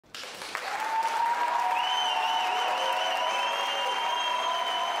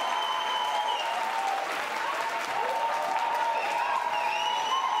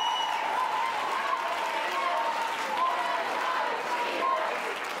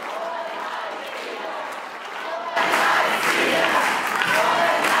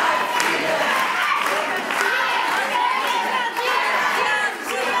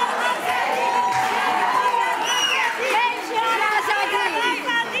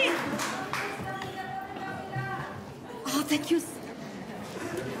Thank you.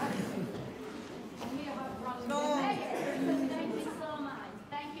 No. Thank you so much.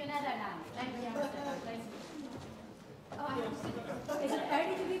 Thank you, Netherlands. Thank you, Amsterdam. Thank you. Oh, I have to, is it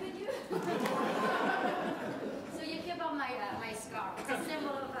early to be with you? So you keep on my scarf. It's a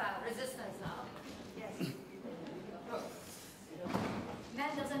symbol of resistance now. Yes.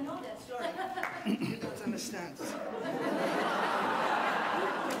 Man doesn't know that. Sorry. You don't understand.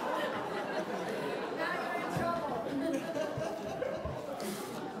 Now you're in trouble.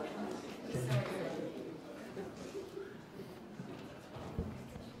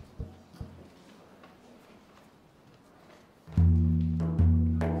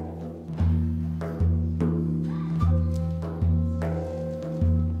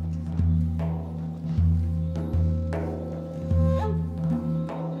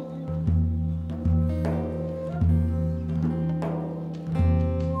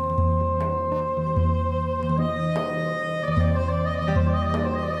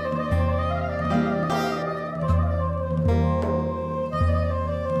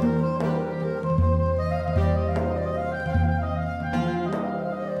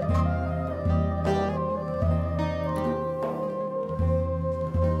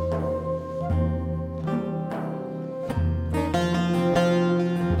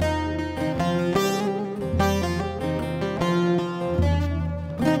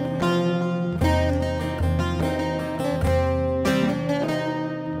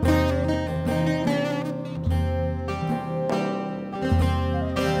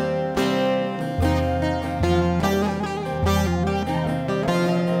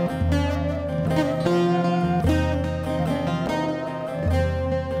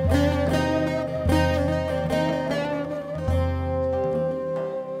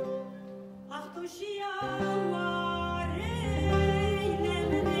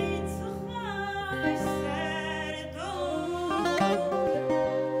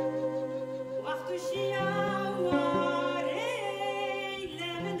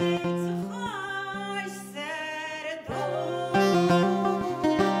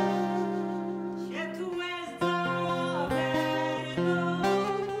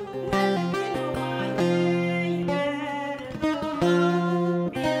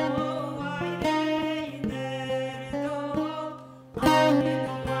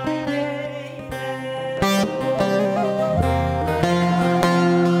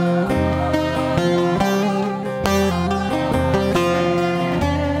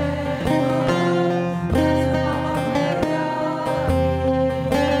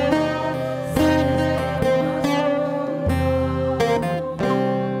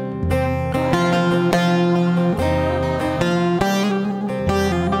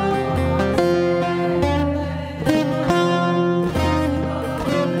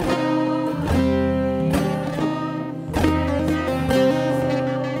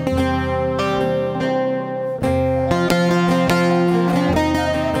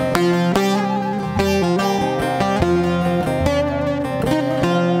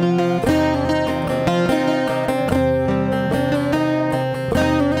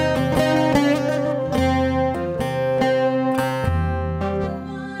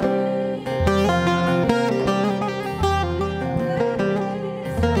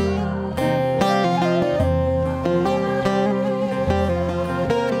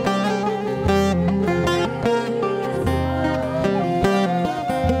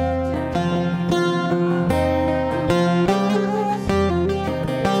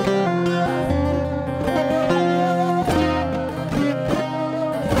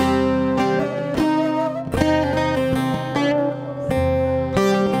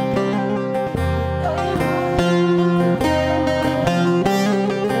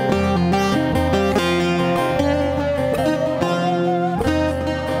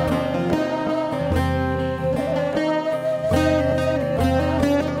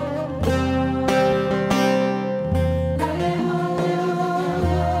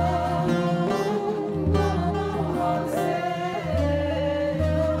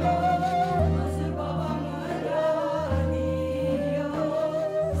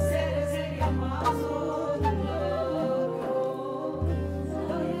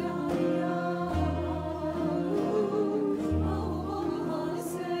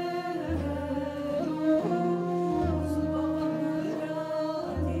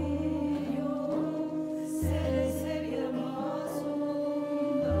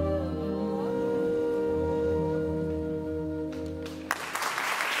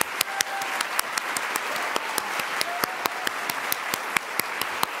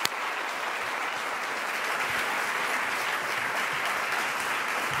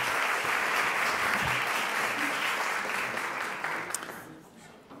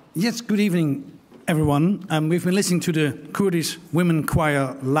 Yes, good evening, everyone. We've been listening to the Kurdish women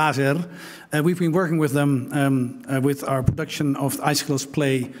choir Lazer. We've been working with them with our production of the Icicles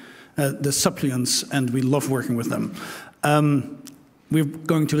play, The Suppliants, and we love working with them. We're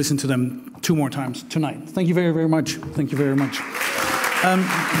going to listen to them 2 more times tonight. Thank you very, very much. Thank you very much.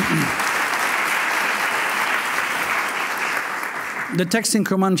 The text in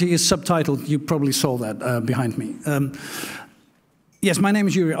Kurmanji is subtitled. You probably saw that behind me. Yes, my name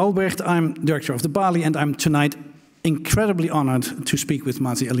is Yoeri Albrecht. I'm director of the Balie, and I'm tonight incredibly honored to speak with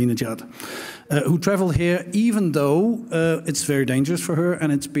Masih Alinejad, who traveled here even though it's very dangerous for her,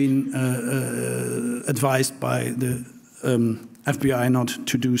 and it's been advised by the FBI not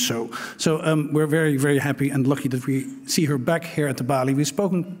to do so. So we're very, very happy and lucky that we see her back here at the Balie. We've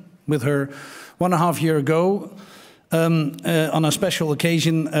spoken with her 1.5 years ago on a special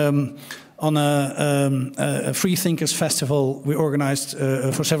occasion on a Free Thinkers Festival we organized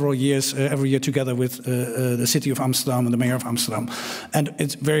for several years, every year together with the city of Amsterdam and the mayor of Amsterdam. And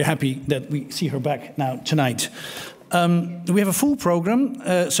it's very happy that we see her back now tonight. We have a full program,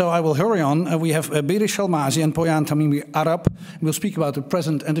 so I will hurry on. We have Beri Shalmashi and Pooyan Tamimi Arab. We'll speak about the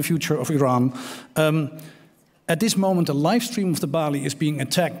present and the future of Iran. At this moment, a live stream of the Balie is being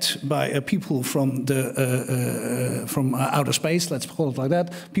attacked by people from outer space, let's call it like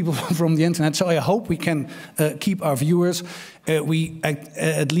that, people from the internet. So I hope we can keep our viewers.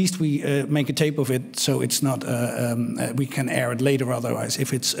 At least we make a tape of it, so it's not. We can air it later. Otherwise,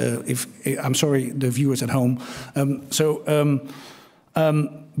 I'm sorry, the viewers at home.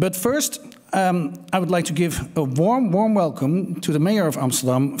 But first, I would like to give a warm welcome to the mayor of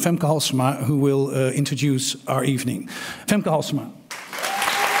Amsterdam, Femke Halsema, who will introduce our evening. Femke Halsema.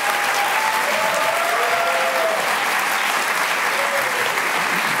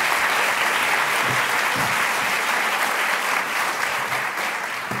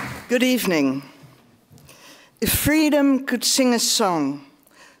 Good evening. If freedom could sing a song,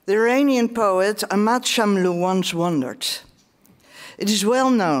 the Iranian poet Ahmad Shamlou once wondered. It is well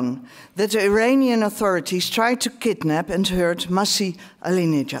known that the Iranian authorities tried to kidnap and hurt Masih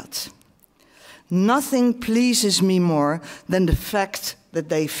Alinejad. Nothing pleases me more than the fact that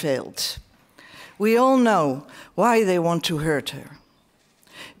they failed. We all know why they want to hurt her.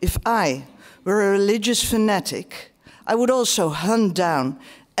 If I were a religious fanatic, I would also hunt down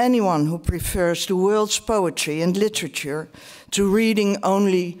anyone who prefers the world's poetry and literature to reading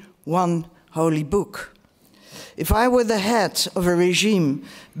only one holy book. If I were the head of a regime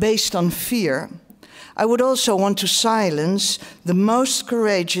based on fear, I would also want to silence the most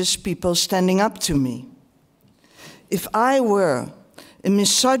courageous people standing up to me. If I were a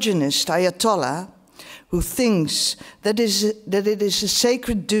misogynist Ayatollah who thinks that it is a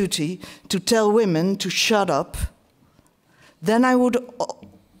sacred duty to tell women to shut up, then I would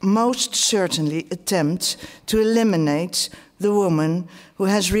most certainly attempt to eliminate the woman who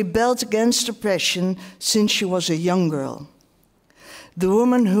has rebelled against oppression since she was a young girl. The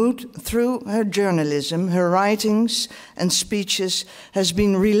woman who, through her journalism, her writings and speeches, has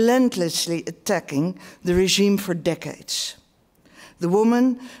been relentlessly attacking the regime for decades. The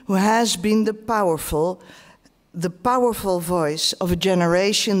woman who has been the powerful voice of a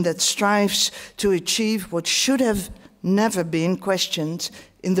generation that strives to achieve what should have never been questioned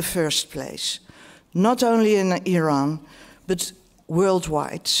in the first place, not only in Iran, but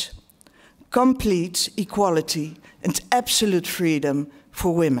worldwide. Complete equality and absolute freedom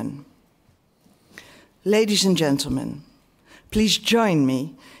for women. Ladies and gentlemen, please join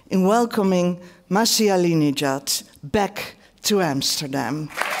me in welcoming Masih Alinejad back to Amsterdam.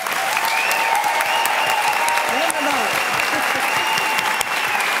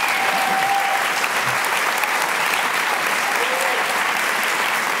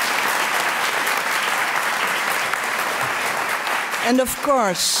 And of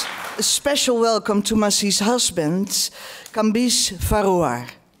course, a special welcome to Masih's husband, Kambis Farouar.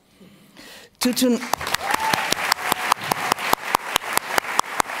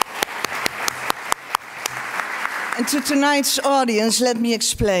 And to tonight's audience, let me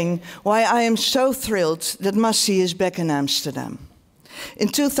explain why I am so thrilled that Masih is back in Amsterdam. In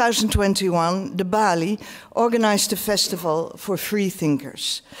 2021, the Balie organized a festival for free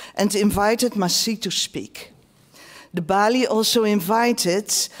thinkers and invited Masih to speak. The Balie also invited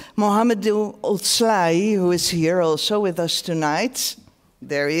Mohamedou Oldslahi, who is here also with us tonight.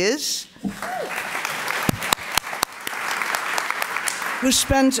 There he is. Who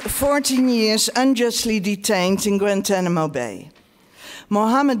spent 14 years unjustly detained in Guantanamo Bay.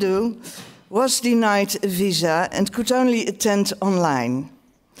 Mohamedou was denied a visa and could only attend online.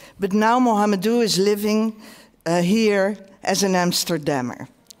 But now Mohamedou is living here as an Amsterdammer.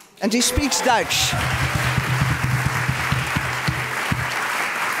 And he speaks Dutch.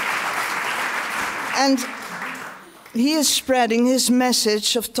 And he is spreading his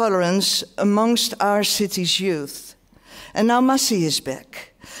message of tolerance amongst our city's youth. And now Masih is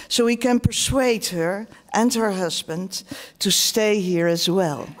back, so we can persuade her and her husband to stay here as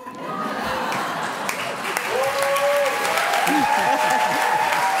well.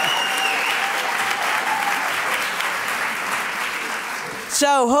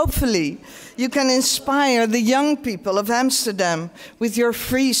 So hopefully you can inspire the young people of Amsterdam with your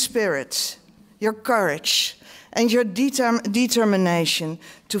free spirit, your courage, and your determination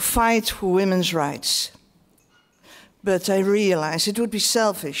to fight for women's rights. But I realize it would be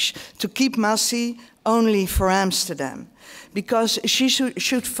selfish to keep Masih only for Amsterdam, because she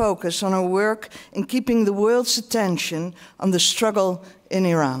should focus on her work in keeping the world's attention on the struggle in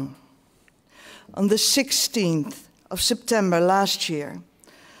Iran. On the 16th of September last year,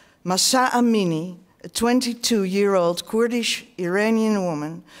 Mahsa Amini, a 22-year-old Kurdish Iranian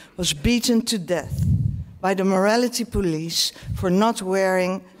woman, was beaten to death by the morality police for not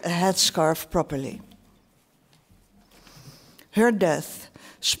wearing a headscarf properly. Her death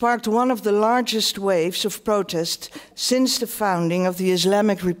sparked one of the largest waves of protest since the founding of the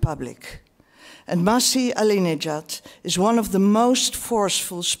Islamic Republic. And Masih Alinejad is one of the most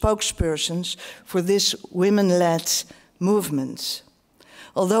forceful spokespersons for this women-led movement.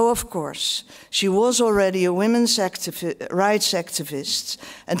 Although, of course, she was already a women's rights activist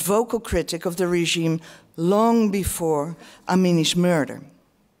and vocal critic of the regime long before Amini's murder.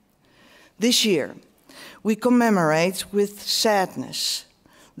 This year, we commemorate with sadness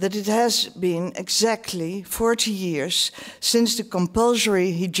that it has been exactly 40 years since the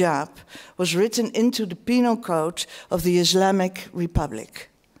compulsory hijab was written into the penal code of the Islamic Republic.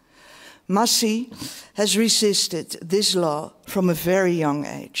 Masih has resisted this law from a very young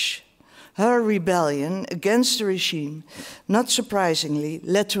age. Her rebellion against the regime, not surprisingly,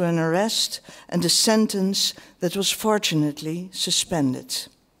 led to an arrest and a sentence that was fortunately suspended.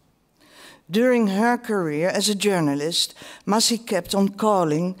 During her career as a journalist, Masih kept on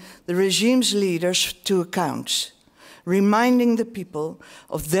calling the regime's leaders to account, reminding the people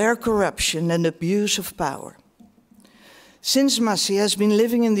of their corruption and abuse of power. Since Masih has been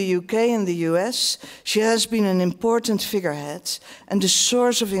living in the UK and the US, she has been an important figurehead and a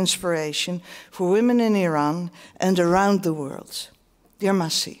source of inspiration for women in Iran and around the world. Dear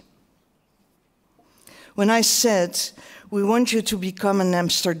Masih, when I said, we want you to become an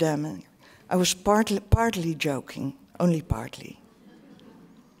Amsterdamer, I was partly joking, only partly.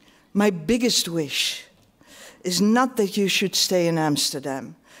 My biggest wish is not that you should stay in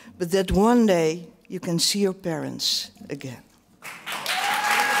Amsterdam, but that one day you can see your parents again.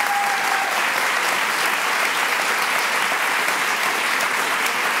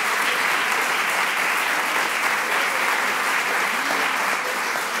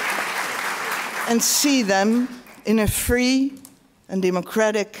 And see them in a free and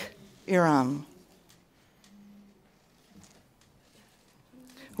democratic Iran,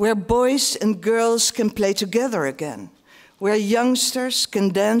 where boys and girls can play together again, where youngsters can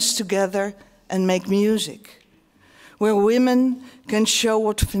dance together and make music, where women can show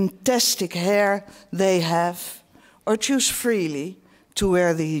what fantastic hair they have or choose freely to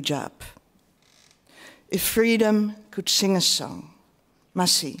wear the hijab. If freedom could sing a song,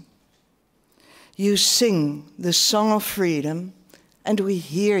 Masih, you sing the song of freedom and we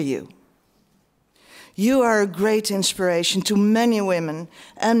hear you. You are a great inspiration to many women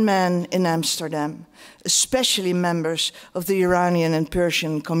and men in Amsterdam, especially members of the Iranian and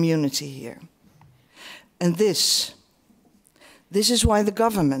Persian community here. And this is why the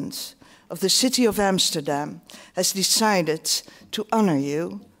government of the city of Amsterdam has decided to honor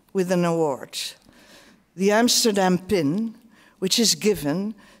you with an award, the Amsterdam Pin, which is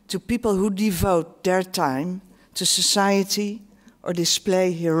given to people who devote their time to society or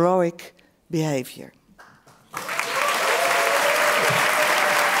display heroic behavior.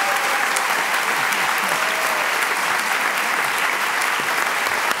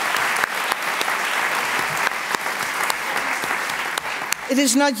 It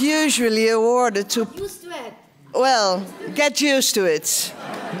is not usually awarded to... Used to it. Well, get used to it.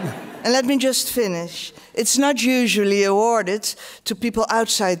 And let me just finish. It's not usually awarded to people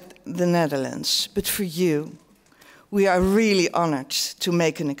outside the Netherlands, but for you, we are really honored to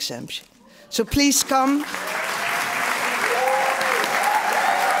make an exemption. So please come.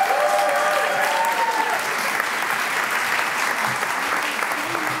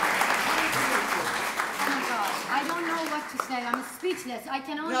 Speechless. I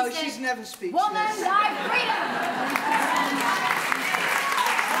can only no, say, she's never speechless. Woman, life, freedom!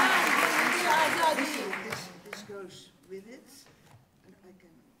 This goes with it, and I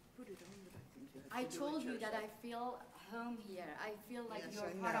can put it on, but I think you have I to do told it you that yourself. I feel home here. I feel like Yes, you're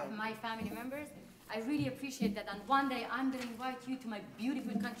I part of know. my family members. I really appreciate that. And one day I'm going to invite you to my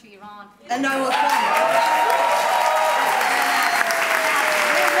beautiful country, Iran. And I will come.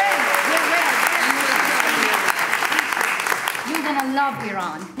 You're going to love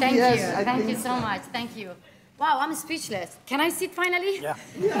Iran. Thank Yes, you. I Thank think you so much. Thank you. Wow, I'm speechless. Can I sit finally? Yeah.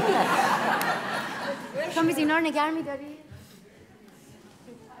 Come is اینا رو نگه می‌داری؟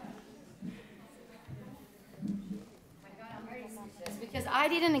 Because I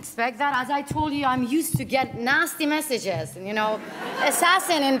didn't expect that. As I told you, I'm used to get nasty messages, you know,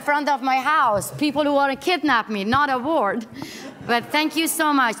 assassin in front of my house, people who want to kidnap me, not a word. But thank you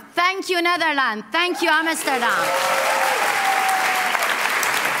so much. Thank you, Netherlands. Thank you, Amsterdam.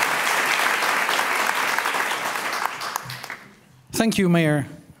 Thank you, Mayor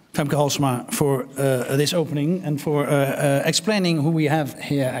Femke Halsema, for this opening and for explaining who we have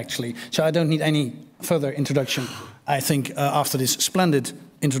here, actually. So I don't need any further introduction, I think, after this splendid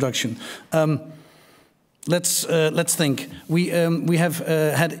introduction. Let's think. We have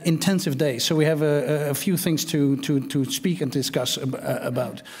had intensive days, so we have a few things to speak and discuss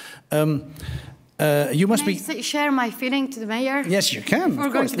about. You must Can I share my feeling to the mayor? Yes, you can. Before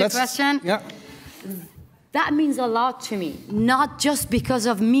going to the question. Yeah. That means a lot to me, not just because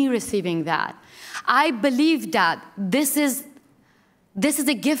of me receiving that. I believe that this is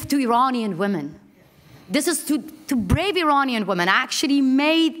a gift to Iranian women. This is to brave Iranian women, actually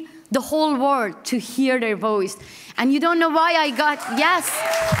made the whole world to hear their voice. And you don't know why yes,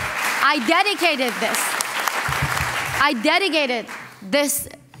 I dedicated this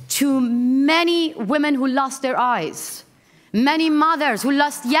to many women who lost their eyes. Many mothers who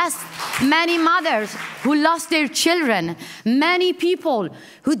lost their children. Many people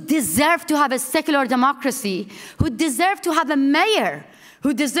who deserve to have a secular democracy, who deserve to have a mayor,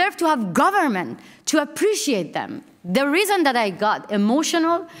 who deserve to have government to appreciate them. The reason that I got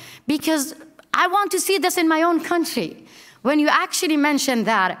emotional, because I want to see this in my own country. When you actually mentioned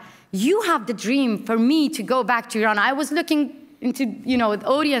that, you have the dream for me to go back to Iran. I was looking into,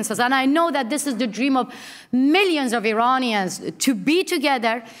 audiences, and I know that this is the dream of millions of Iranians to be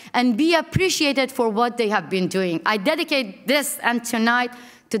together and be appreciated for what they have been doing. I dedicate this and tonight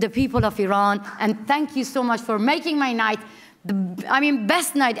to the people of Iran, and thank you so much for making my night,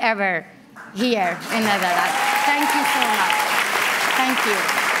 best night ever here in Netherlands. Thank you so much. Thank you.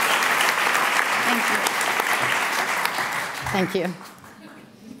 Thank you. Thank you.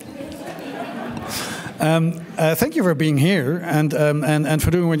 Thank you for being here and for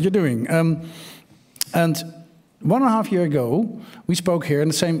doing what you're doing. And 1.5 years ago, we spoke here in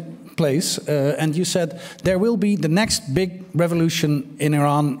the same place, and you said there will be the next big revolution in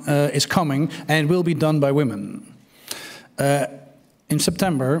Iran is coming, and it will be done by women. In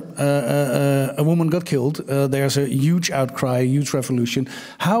September, a woman got killed. There's a huge outcry, a huge revolution.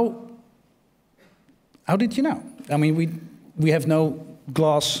 How did you know? I mean, we have no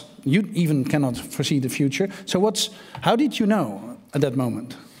glass. You even cannot foresee the future. So how did you know at that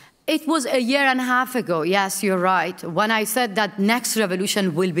moment? It was 1.5 years ago, yes, you're right, when I said that next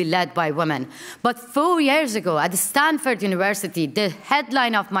revolution will be led by women. But 4 years ago at Stanford University, the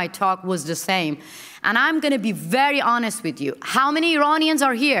headline of my talk was the same. And I'm going to be very honest with you. How many Iranians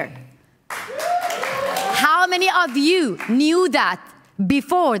are here? How many of you knew that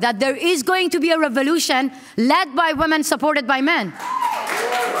before, that there is going to be a revolution led by women, supported by men?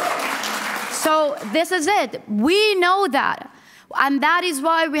 So this is it. We know that. And that is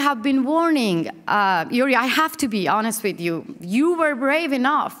why we have been warning. Yoeri, I have to be honest with you. You were brave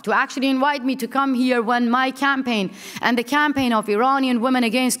enough to actually invite me to come here when my campaign and the campaign of Iranian women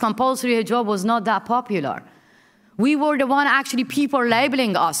against compulsory hijab was not that popular. We were the one actually people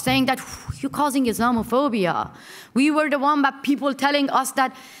labeling us, saying that you're causing Islamophobia. We were the one that people telling us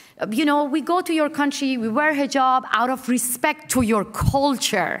that, we go to your country, we wear hijab out of respect to your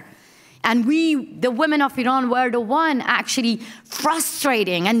culture. And we, the women of Iran, were the one actually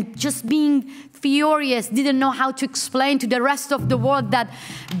frustrating and just being furious, didn't know how to explain to the rest of the world that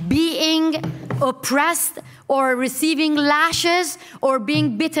being oppressed or receiving lashes or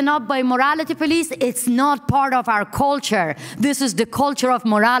being beaten up by morality police, it's not part of our culture. This is the culture of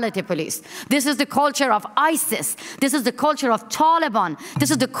morality police. This is the culture of ISIS. This is the culture of Taliban. This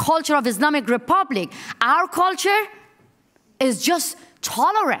is the culture of Islamic Republic. Our culture is just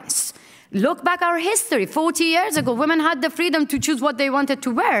tolerance. Look back our history. 40 years ago, women had the freedom to choose what they wanted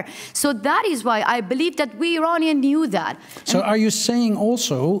to wear. So that is why I believe that we Iranians knew that. So are you saying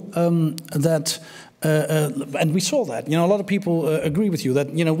also that, and we saw that, a lot of people agree with you, that,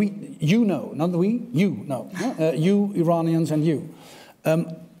 you know, not we, you know, you Iranians and you.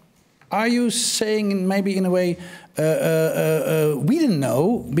 Are you saying maybe in a way, we didn't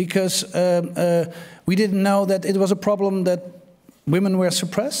know because we didn't know that it was a problem that women were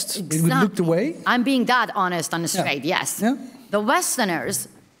suppressed? Exactly. We looked away? I'm being that honest and straight, yes. Yeah. The Westerners,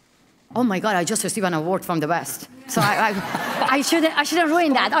 oh my God, I just received an award from the West. So I shouldn't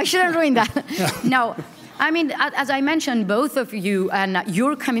ruin that. I shouldn't ruin that. Yeah. No, I mean, as I mentioned, both of you and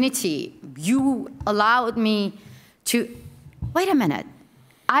your community, you allowed me to, wait a minute.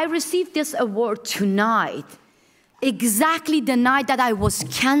 I received this award tonight, exactly the night that I was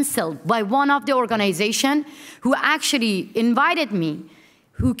canceled by one of the organizations who actually invited me,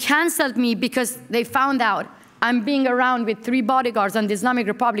 who canceled me because they found out I'm being around with 3 bodyguards in the Islamic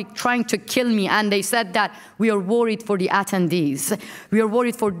Republic trying to kill me, and they said that we are worried for the attendees. We are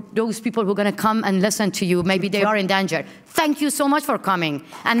worried for those people who are going to come and listen to you. Maybe they are in danger. Thank you so much for coming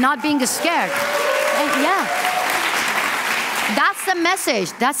and not being scared. Yeah. That's the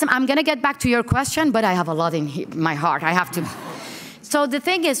message. I'm going to get back to your question, but I have a lot in my heart. I have to. So the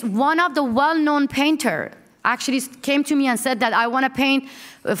thing is, one of the well-known painters actually came to me and said that I want to paint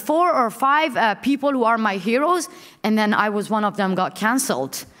 4 or 5 people who are my heroes, and then I was one of them got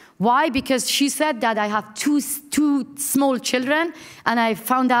canceled. Why? Because she said that I have two small children, and I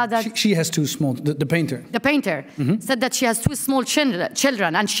found out that... She has 2 small, the painter. The painter said that she has 2 small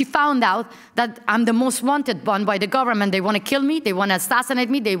children, and she found out that I'm the most wanted one by the government. They want to kill me, they want to assassinate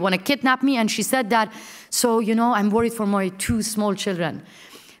me, they want to kidnap me, and she said that, so, I'm worried for my 2 small children.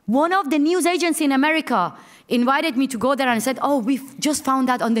 One of the news agencies in America invited me to go there and said, oh, we've just found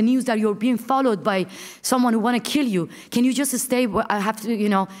out on the news that you're being followed by someone who want to kill you. Can you just stay? I have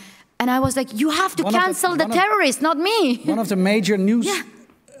to, And I was like, you have to cancel the terrorists, not me. One of the major news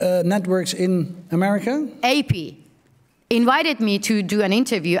networks in America? AP invited me to do an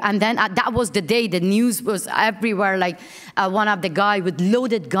interview, and then that was the day the news was everywhere, like one of the guy with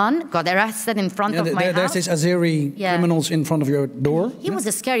loaded gun got arrested in front of my house. There's this Azeri criminals in front of your door. He was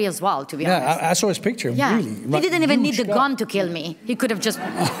scary as well, to be honest. Yeah, I saw his picture, really. He didn't even need the gun to kill me. He could have just,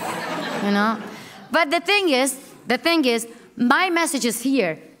 But the thing is, my message is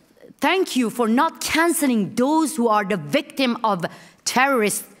here. Thank you for not canceling those who are the victim of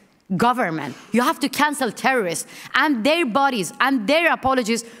terrorist government. You have to cancel terrorists and their bodies and their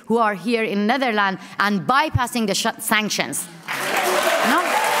apologies who are here in Netherlands and bypassing the sanctions.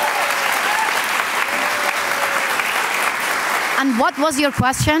 And what was your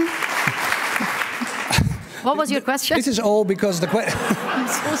question? What was your question? This is all because the question. I'm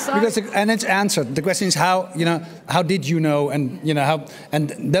so sorry. And it's answered. The question is how how did you know, and how,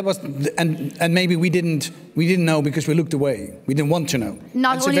 and that was, and maybe we didn't know because we looked away. We didn't want to know.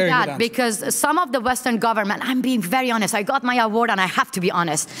 Not only that, because some of the Western government, I'm being very honest, I got my award and I have to be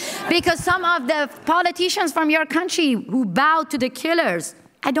honest, because some of the politicians from your country who bowed to the killers,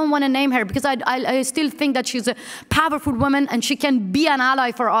 I don't want to name her because I still think that she's a powerful woman and she can be an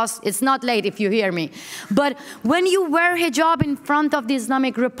ally for us. It's not late if you hear me. But when you wear hijab in front of the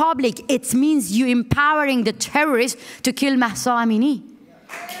Islamic Republic, it means you empowering the terrorists to kill Mahsa Amini.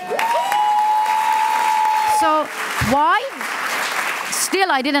 So why?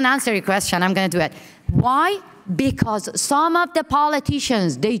 Still, I didn't answer your question. I'm going to do it. Why? Because some of the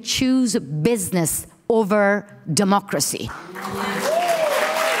politicians, they choose business over democracy.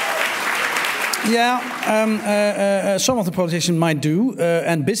 Yeah, some of the politicians might do,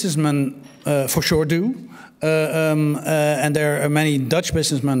 and businessmen for sure do. And there are many Dutch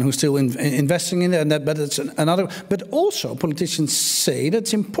businessmen who are still investing in it, but it's another. But also, politicians say that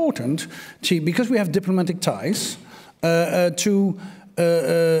it's important because we have diplomatic ties to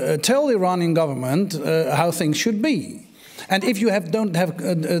tell the Iranian government how things should be. And if you don't have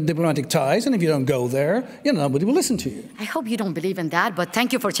diplomatic ties, and if you don't go there, nobody will listen to you. I hope you don't believe in that, but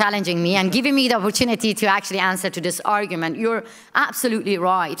thank you for challenging me and giving me the opportunity to actually answer to this argument. You're absolutely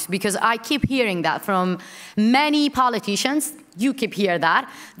right, because I keep hearing that from many politicians. You keep hearing that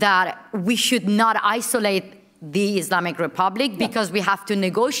we should not isolate the Islamic Republic because we have to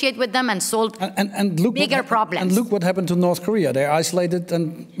negotiate with them and solve bigger problems. And look what happened to North Korea. They're isolated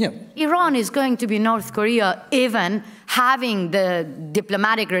and, Iran is going to be North Korea even having the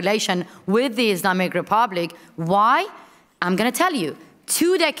diplomatic relation with the Islamic Republic. Why? I'm going to tell you.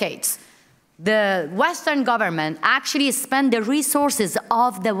 2 decades. the Western government actually spent the resources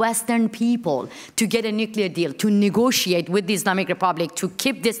of the Western people to get a nuclear deal, to negotiate with the Islamic Republic, to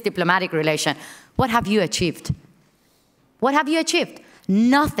keep this diplomatic relation. What have you achieved? What have you achieved?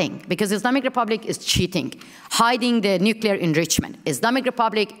 Nothing, because the Islamic Republic is cheating, hiding the nuclear enrichment. Islamic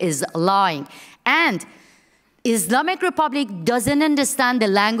Republic is lying. And Islamic Republic doesn't understand the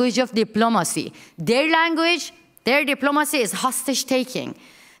language of diplomacy. Their language, their diplomacy is hostage-taking.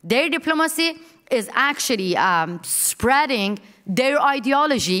 Their diplomacy is actually spreading their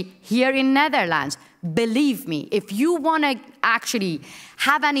ideology here in Netherlands. Believe me, if you want to actually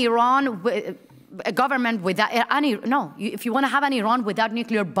have an Iran, a government without any, no, if you want to have an Iran without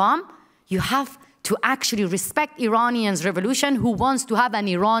nuclear bomb, you have to actually respect Iranians' revolution who wants to have an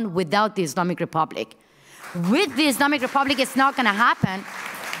Iran without the Islamic Republic. With the Islamic Republic, it's not going to happen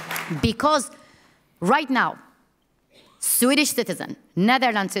because right now, Swedish citizen,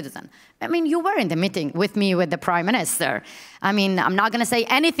 Netherlands citizen. I mean, you were in the meeting with me with the Prime Minister. I mean, I'm not going to say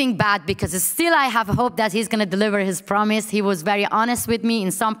anything bad because still I have hope that he's going to deliver his promise. He was very honest with me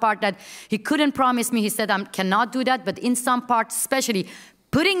in some part that he couldn't promise me. He said, I cannot do that. But in some parts, especially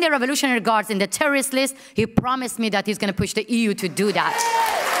putting the Revolutionary Guards in the terrorist list, he promised me that he's going to push the EU to do that.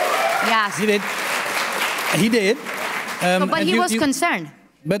 Yes. He did. He did. But he was concerned.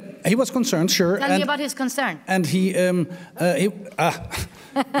 But he was concerned, sure. Tell me about his concern. And he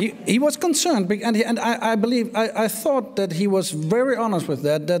was concerned, and I believe, I thought that he was very honest with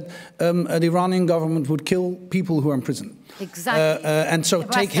that the Iranian government would kill people who are in prison. Exactly. And so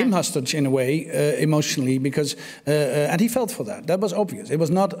take him hostage in a way, emotionally, because, and he felt for that. That was obvious. It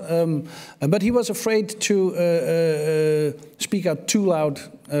was not, but he was afraid to speak out too loud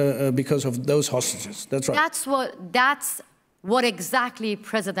because of those hostages. That's right. That's what exactly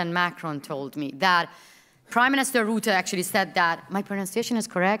President Macron told me, that Prime Minister Rutte actually said that, my pronunciation is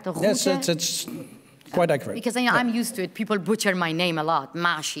correct? Yes, it's quite accurate. Because I'm used to it. People butcher my name a lot,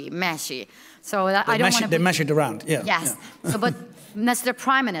 Mashi. So I don't want to... They mash it around, yeah. Yes. Yeah. So, but Mr.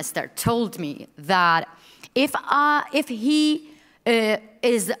 Prime Minister told me that if he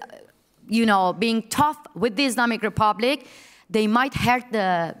is, being tough with the Islamic Republic, they might hurt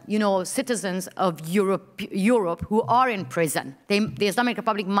the, citizens of Europe who are in prison. The Islamic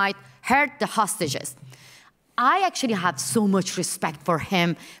Republic might hurt the hostages. I actually have so much respect for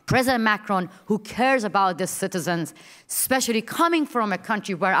him, President Macron, who cares about the citizens, especially coming from a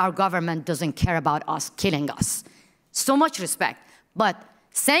country where our government doesn't care about us, killing us. So much respect. But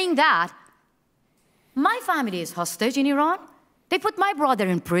saying that, my family is hostage in Iran. They put my brother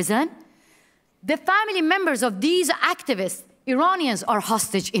in prison. The family members of these activists, Iranians, are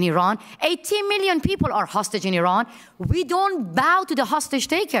hostage in Iran. 18 million people are hostage in Iran. We don't bow to the hostage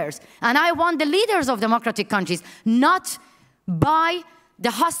takers. And I want the leaders of democratic countries not buy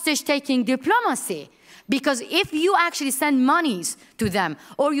the hostage-taking diplomacy. Because if you actually send monies to them,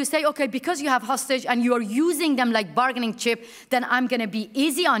 or you say, okay, because you have hostage and you are using them like bargaining chip, then I'm going to be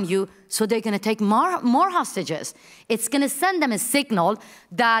easy on you, so they're going to take more hostages. It's going to send them a signal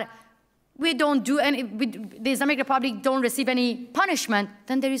that we don't do any, the Islamic Republic don't receive any punishment,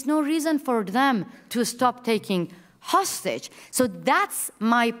 then there is no reason for them to stop taking hostage. So that's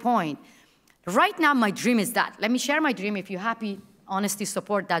my point. Right now, my dream is that. Let me share my dream. If you're happy, honestly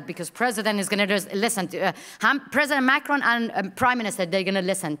support that, because President is going to listen to, President Macron and Prime Minister, they're going to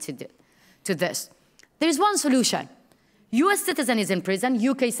listen to this. There is one solution. US citizen is in prison,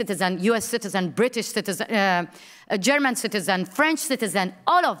 UK citizen, US citizen, British citizen, German citizen, French citizen,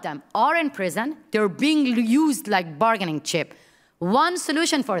 all of them are in prison. They're being used like bargaining chip. One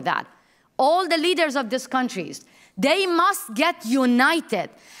solution for that, all the leaders of these countries, they must get united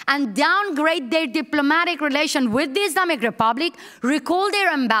and downgrade their diplomatic relation with the Islamic Republic, recall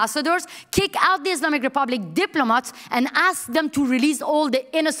their ambassadors, kick out the Islamic Republic diplomats, and ask them to release all the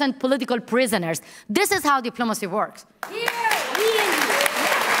innocent political prisoners. This is how diplomacy works.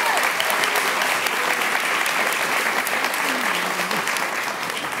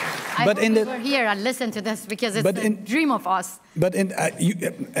 But I hope we're here and listen to this, because it's a dream of us. But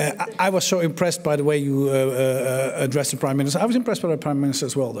I was so impressed by the way you addressed the Prime Minister. I was impressed by the Prime Minister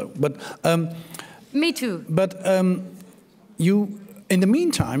as well, though. But me too. But in the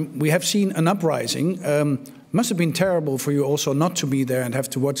meantime, we have seen an uprising. Must have been terrible for you also not to be there and have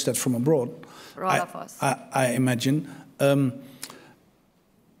to watch that from abroad. For all of us. I imagine.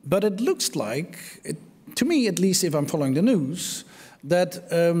 But it looks like, to me at least, if I'm following the news, that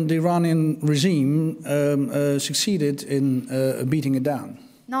the Iranian regime succeeded in beating it down.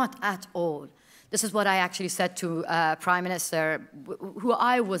 Not at all. This is what I actually said to Prime Minister, who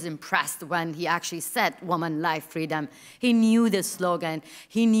I was impressed when he actually said, "Woman, life, freedom." He knew the slogan.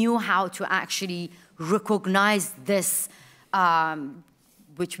 He knew how to actually recognize this,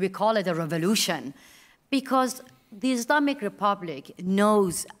 which we call it a revolution, because the Islamic Republic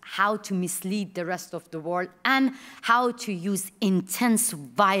knows how to mislead the rest of the world and how to use intense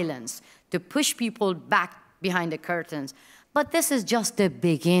violence to push people back behind the curtains. But this is just the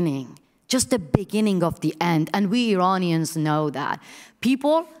beginning of the end, and we Iranians know that.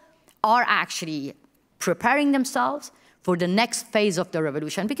 People are actually preparing themselves for the next phase of the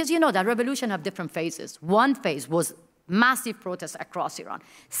revolution, because you know that revolution have different phases. One phase was massive protests across Iran.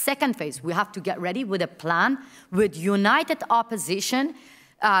 Second phase, we have to get ready with a plan, with united opposition,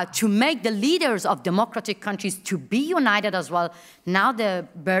 to make the leaders of democratic countries to be united as well. Now the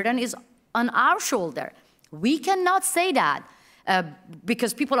burden is on our shoulder. We cannot say that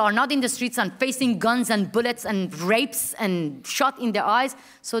because people are not in the streets and facing guns and bullets and rapes and shot in the eyes,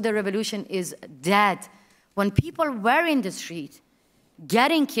 so the revolution is dead. When people were in the street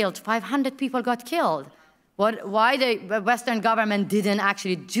getting killed, 500 people got killed. Why the Western government didn't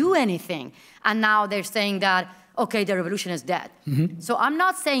actually do anything? And now they're saying that, okay, the revolution is dead. So I'm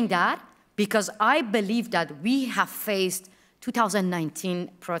not saying that, because I believe that we have faced 2019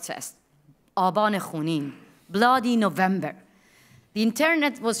 protests, Aban Khunin, bloody November. The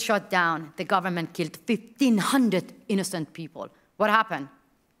internet was shut down. The government killed 1,500 innocent people. What happened?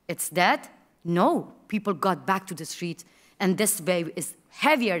 It's dead? No, people got back to the streets, and this wave is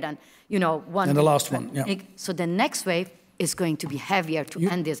heavier than, you know, one. And the last one, yeah. So the next wave is going to be heavier to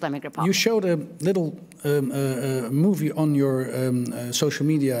end the Islamic Republic. You showed a little movie on your social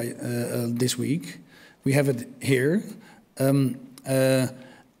media this week. We have it here, and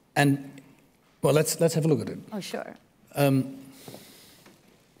well, let's have a look at it. Oh, sure.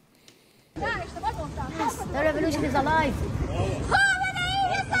 Yes, the revolution is alive.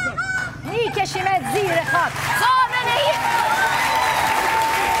 میکشیمت زیر خاک.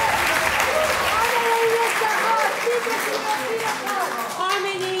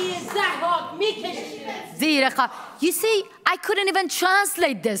 You see, I couldn't even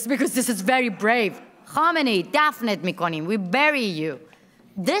translate this because this is very brave. Khamenei, dafnet mikonim, we bury you.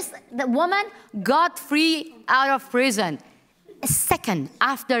 The woman got free out of prison. A second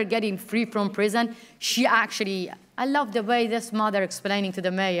after getting free from prison, she actually, I love the way this mother explaining to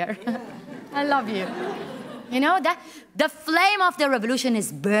the mayor. I love you. You know, that the flame of the revolution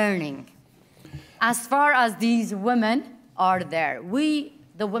is burning. As far as these women are there, we,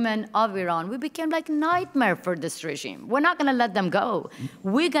 the women of Iran, we became like a nightmare for this regime. We're not gonna let them go.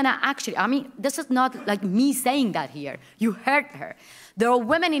 We're gonna actually, I mean, this is not like me saying that here. You heard her. There are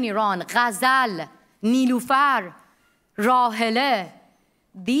women in Iran, Ghazal, Nilufar, Rahele.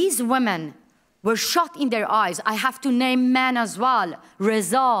 These women were shot in their eyes. I have to name men as well.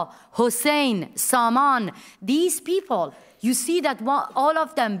 Reza, Hossein, Saman. These people, you see that all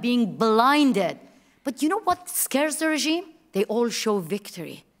of them being blinded. But you know what scares the regime? They all show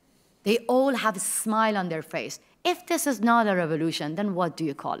victory. They all have a smile on their face. If this is not a revolution, then what do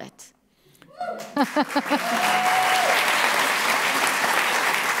you call it?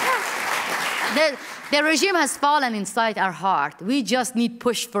 The regime has fallen inside our heart. We just need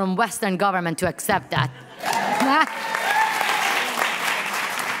push from Western government to accept that.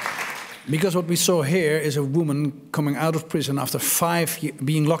 Because what we saw here is a woman coming out of prison after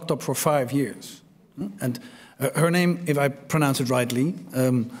being locked up for 5 years. And her name, if I pronounce it rightly,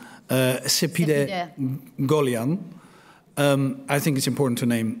 Sepide Golian. I think it's important to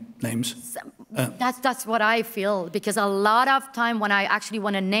name names. That's what I feel, because a lot of time when I actually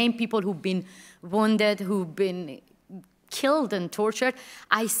want to name people who've been wounded, who've been killed and tortured,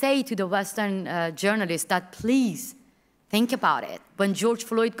 I say to the Western journalists that please think about it. When George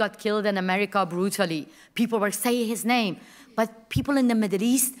Floyd got killed in America brutally, people were saying his name. But people in the Middle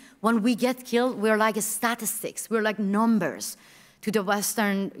East, when we get killed, we're like statistics. We're like numbers to the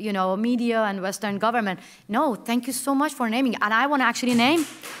Western, you know, media and Western government. No, thank you so much for naming. And I want to actually name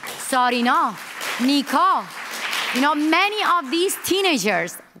Sarina, Nika. You know, many of these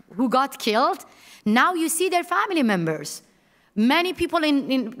teenagers who got killed, now you see their family members. Many people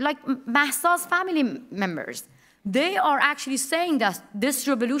like Mahsa's family members, they are actually saying that this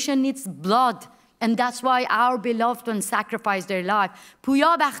revolution needs blood, and that's why our beloved ones sacrificed their life.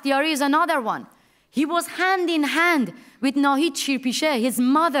 Pooya Bakhtiari is another one. He was hand in hand with Nahid Shirpishe, his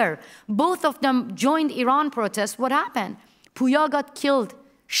mother. Both of them joined Iran protests. What happened? Pooya got killed,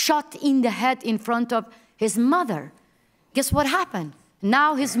 shot in the head in front of his mother. Guess what happened?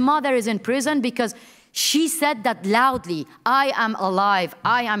 Now his mother is in prison because She said that loudly, I am alive,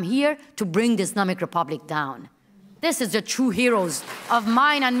 I am here to bring the Islamic Republic down. This is the true heroes of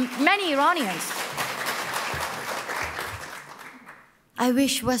mine and many Iranians. I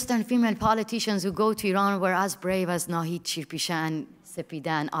wish Western female politicians who go to Iran were as brave as Nahid Shirpisha and Sepida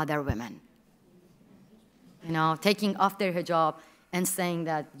and other women. You know, taking off their hijab and saying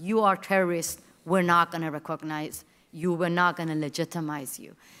that you are terrorists, we're not going to recognize you, we're not going to legitimize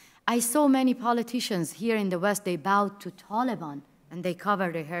you. I saw many politicians here in the West, they bowed to Taliban and they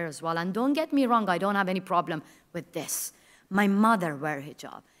covered their hair as well. And don't get me wrong, I don't have any problem with this. My mother wear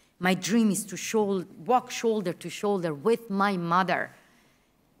hijab. My dream is to walk shoulder to shoulder with my mother,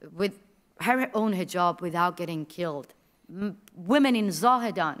 with her own hijab without getting killed. Women in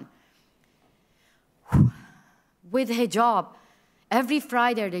Zahedan with hijab. Every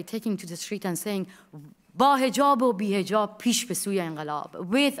Friday they're taking to the street and saying, با hijab و بی hijab پیش به سوی انقلاب.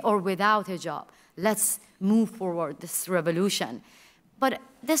 With or without hijab, let's move forward this revolution. But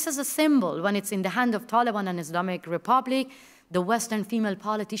this is a symbol. When it's in the hand of Taliban and Islamic Republic, the Western female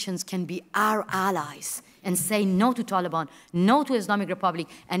politicians can be our allies and say no to Taliban, no to Islamic Republic,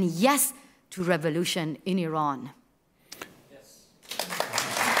 and yes to revolution in Iran. Yes.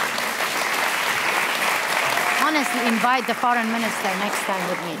 Honestly, invite the foreign minister next time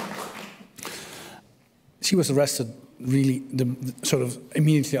with me. She was arrested really sort of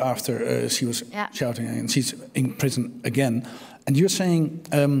immediately after she was shouting, and she's in prison again. And you're saying,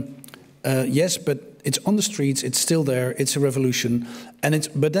 yes, but it's on the streets, it's still there, it's a revolution. And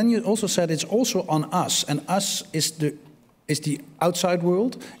but then you also said it's also on us, and us is the outside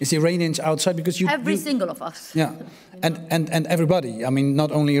world, is the Iranians outside, because every single of us. Yeah, and everybody. I mean,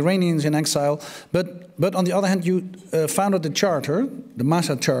 not only Iranians in exile, but on the other hand, you founded the charter, the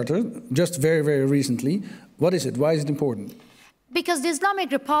Masa Charter, just very, very recently. What is it? Why is it important? Because the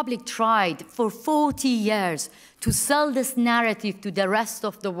Islamic Republic tried for 40 years to sell this narrative to the rest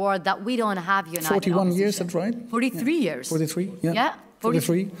of the world that we don't have united 41 opposition. years, that's right? 43 years. 43, yeah. Yeah,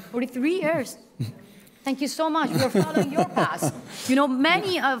 43. 43 years. Thank you so much. We're following your path. You know,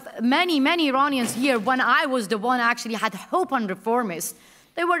 many Iranians here, when I was the one actually had hope on reformists,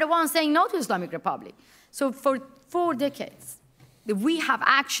 they were the ones saying no to Islamic Republic. So for 4 decades, we have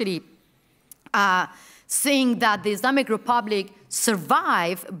actually saying that the Islamic Republic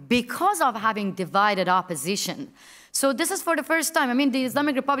survived because of having divided opposition. So this is for the first time. I mean, the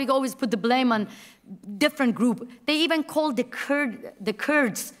Islamic Republic always put the blame on different groups. They even called the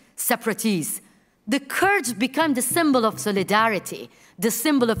Kurds separatists. The Kurds became the symbol of solidarity, the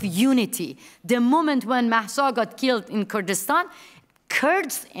symbol of unity. The moment when Mahsa got killed in Kurdistan,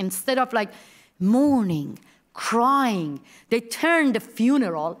 Kurds, instead of like mourning, crying, they turned the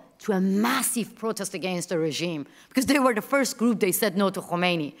funeral to a massive protest against the regime, because they were the first group they said no to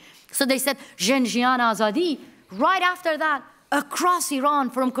Khomeini. So they said, Janjian Azadi. Right after that, across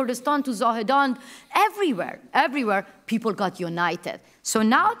Iran, from Kurdistan to Zahedan, everywhere, people got united. So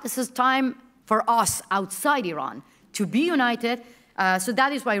now this is time for us outside Iran to be united. So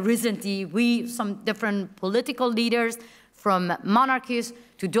that is why recently some different political leaders, from monarchies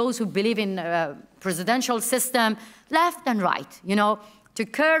to those who believe in presidential system, left and right, you know, to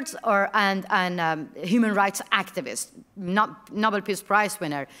Kurds and human rights activists, Nobel Peace Prize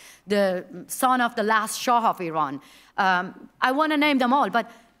winner, the son of the last Shah of Iran. I want to name them all, but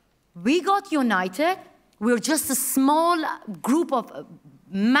we got united. We're just a small group of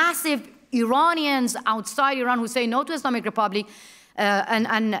massive Iranians outside Iran who say no to Islamic Republic,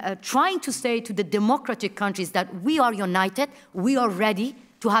 and trying to say to the democratic countries that we are united, we are ready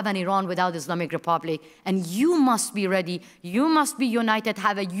to have an Iran without Islamic Republic. And you must be ready, you must be united,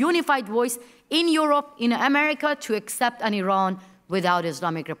 have a unified voice in Europe, in America, to accept an Iran without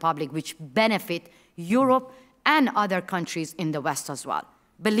Islamic Republic, which benefit Europe and other countries in the West as well.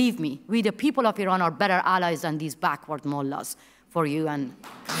 Believe me, we the people of Iran are better allies than these backward mullahs for you. And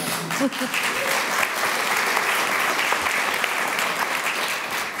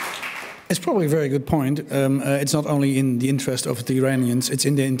it's probably a very good point. It's not only in the interest of the Iranians, it's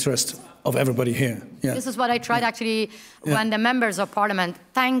in the interest of everybody here. Yeah. This is what I tried actually when the members of parliament,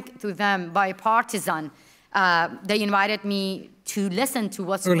 thank to them, bipartisan, they invited me to listen to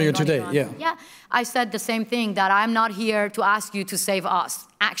what's earlier going on today. Yeah, I said the same thing, that I'm not here to ask you to save us.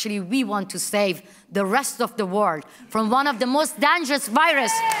 Actually, we want to save the rest of the world from one of the most dangerous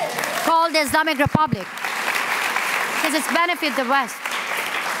viruses called the Islamic Republic, because it's benefit the West.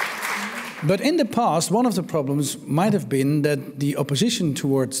 But in the past, one of the problems might have been that the opposition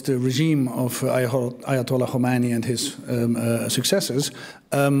towards the regime of Ayatollah Khomeini and his successors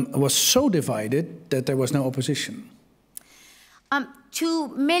was so divided that there was no opposition. to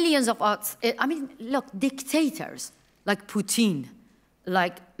millions of us. I mean, look, dictators like Putin,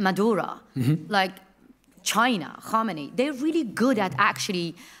 like Maduro, like China, Khamenei, they're really good at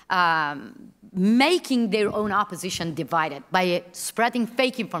actually making their own opposition divided by spreading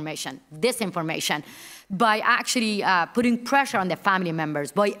fake information, disinformation, by actually putting pressure on their family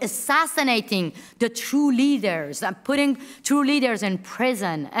members, by assassinating the true leaders and putting true leaders in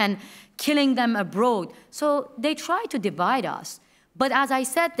prison and killing them abroad. So they try to divide us. But as I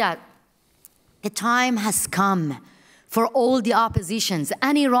said that, the time has come for all the oppositions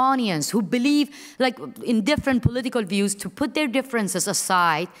and Iranians who believe, like, in different political views, to put their differences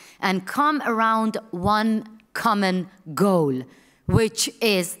aside and come around one common goal, which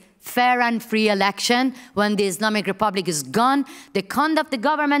is fair and free election. When the Islamic Republic is gone, the kind of the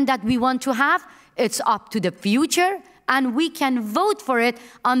government that we want to have, it's up to the future, and we can vote for it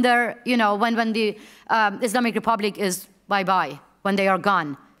under, you know, when the Islamic Republic is bye-bye, when they are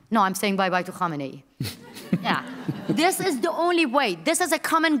gone. No, I'm saying bye-bye to Khamenei. Yeah. This is the only way. This is a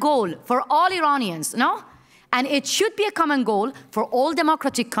common goal for all Iranians, no? And it should be a common goal for all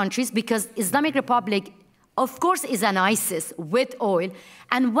democratic countries, because Islamic Republic, of course, is an ISIS with oil.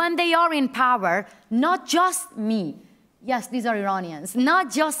 And when they are in power, not just me, yes, these are Iranians,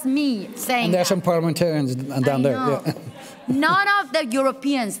 not just me saying And there are some parliamentarians down there. Yeah. None of the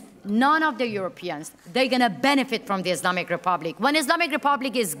Europeans, they're going to benefit from the Islamic Republic. When Islamic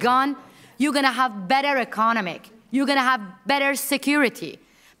Republic is gone, you're going to have better economic. You're going to have better security.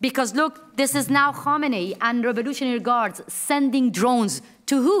 Because look, this is now Khamenei and Revolutionary Guards sending drones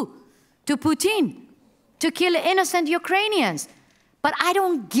to who? To Putin, to kill innocent Ukrainians. But I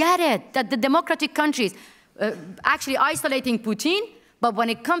don't get it that the democratic countries actually isolating Putin, but when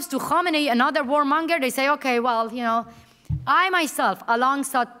it comes to Khamenei, another warmonger, they say, okay, well, you know, I myself,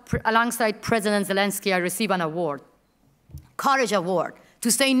 alongside President Zelensky, I received an award, Courage Award, to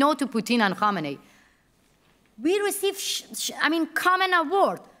say no to Putin and Khamenei. We receive, common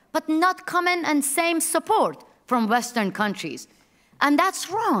award, but not common and same support from Western countries. And that's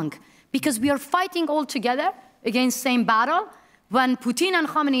wrong, because we are fighting all together against same battle. When Putin and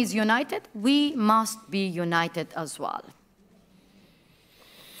Khamenei is united, we must be united as well.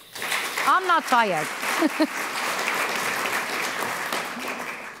 I'm not tired.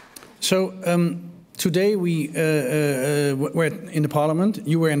 So today we were in the Parliament.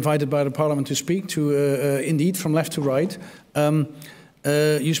 You were invited by the Parliament to speak to, indeed, from left to right.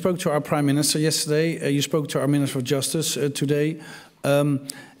 You spoke to our Prime Minister yesterday. You spoke to our Minister of Justice today.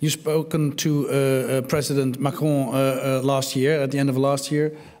 You've spoken to President Macron last year, at the end of last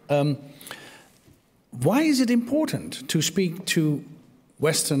year. Why is it important to speak to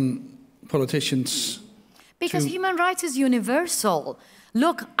Western politicians? Because human rights is universal.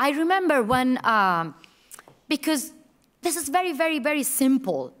 Look, I remember when, because this is very, very, very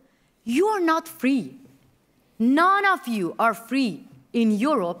simple. You are not free. None of you are free in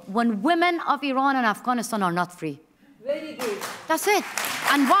Europe when women of Iran and Afghanistan are not free. Very good. That's it.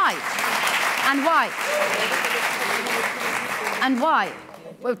 And why? And why? And why?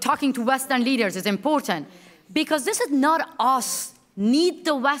 Well, talking to Western leaders is important, because this is not us need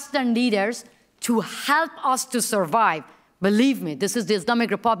the Western leaders to help us to survive. Believe me, this is the Islamic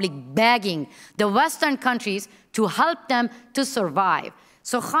Republic begging the Western countries to help them to survive.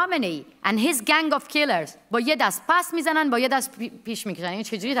 So Khamenei and his gang of killers, با یه دست پس میزنن با یه دست پیش میکشن. این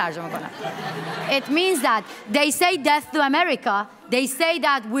چجوری ترجمه کنم؟ It means that they say death to America, they say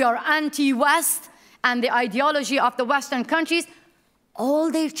that we are anti-West and the ideology of the Western countries.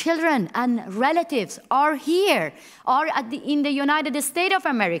 All their children and relatives are here, are in the United States of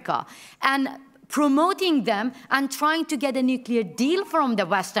America, and promoting them and trying to get a nuclear deal from the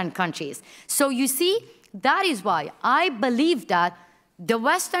Western countries. So you see, that is why I believe that the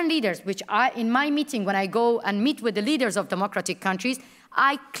Western leaders, which in my meeting, when I go and meet with the leaders of democratic countries,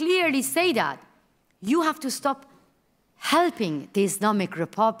 I clearly say that you have to stop helping the Islamic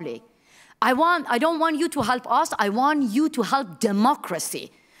Republic. I don't want you to help us, I want you to help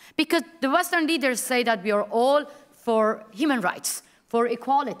democracy. Because the Western leaders say that we are all for human rights, for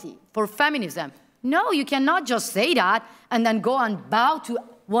equality, for feminism. No, you cannot just say that and then go and bow to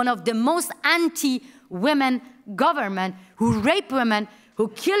one of the most anti-women government who rape women, who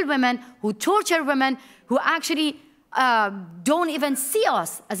kill women, who torture women, who actually don't even see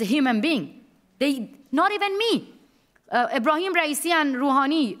us as a human being. Not even me. Ibrahim Raisi and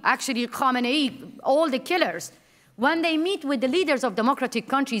Rouhani, actually Khamenei, all the killers, when they meet with the leaders of democratic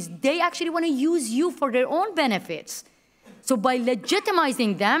countries, they actually want to use you for their own benefits. So by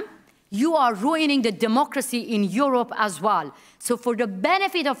legitimizing them, you are ruining the democracy in Europe as well. So for the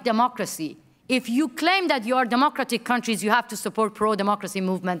benefit of democracy if you claim that you are democratic countries, you have to support pro-democracy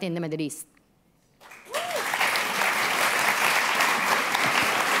movement in the Middle East.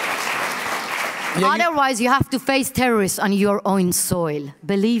 Yeah, otherwise, you have to face terrorists on your own soil.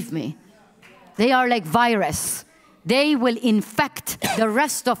 Believe me. They are like virus. They will infect the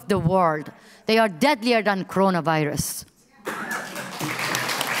rest of the world. They are deadlier than coronavirus.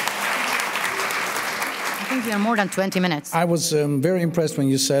 I think we are more than 20 minutes. I was very impressed when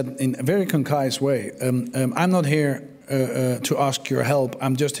you said, in a very concise way, I'm not here to ask your help.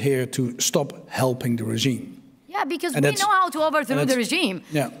 I'm just here to stop helping the regime. Yeah, because we know how to overthrow the regime.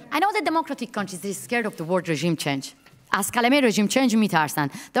 Yeah. I know the democratic countries, they're scared of the word regime change. از کلمه regime change میترسن.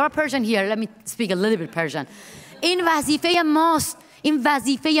 There are Persian here, let me speak a little bit Persian. این وظیفه ماست. این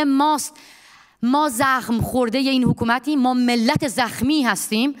وظیفه ماست. ما زخم خورده این حکومتی، ما ملت زخمی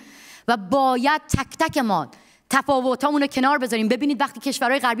هستیم و باید تک تک ما تفاوتامون رو کنار بذاریم. ببینید وقتی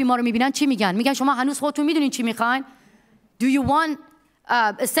کشورهای غربی ما رو میبینن چی میگن؟ میگن شما هنوز خودتون میدونین چی میخواین؟ Do you want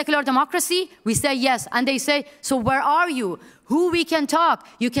a secular democracy? We say yes. And they say, so where are you? Who we can talk?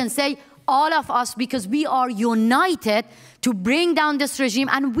 You can say all of us, because we are united to bring down this regime,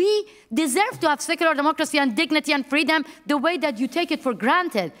 and we deserve to have secular democracy and dignity and freedom the way that you take it for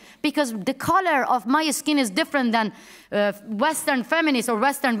granted. Because the color of my skin is different than Western feminists or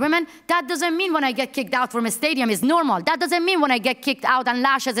Western women. That doesn't mean when I get kicked out from a stadium is normal. That doesn't mean when I get kicked out and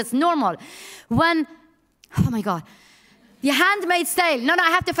lashes it's normal. When, oh my God. The Handmaid's Tale. No, I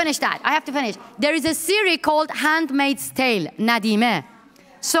have to finish that. I have to finish. There is a series called Handmaid's Tale, Nadime.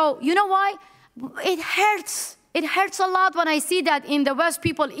 So, you know why? It hurts. It hurts a lot when I see that in the West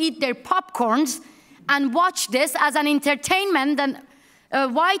people eat their popcorns and watch this as an entertainment, and a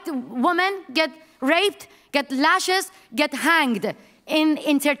white woman get raped, get lashes, get hanged in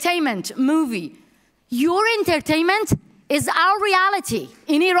entertainment movie. Your entertainment is our reality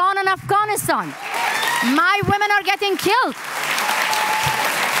in Iran and Afghanistan. My women are getting killed.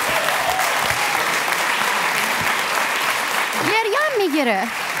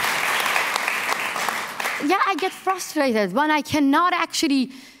 Yeah, I get frustrated when I cannot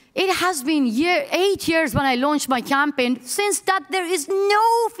actually. It has been 8 years when I launched my campaign. Since that, there is no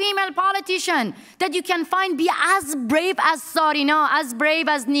female politician that you can find be as brave as Sarina, as brave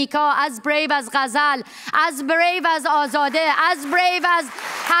as Nika, as brave as Ghazal, as brave as Azadeh, as brave as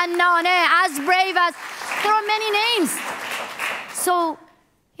Hannane, as brave as... There are many names. So,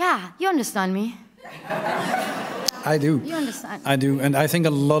 yeah, you understand me. I do. You understand? I do, and I think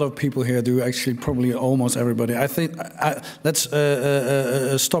a lot of people here do. Actually, probably almost everybody. I think let's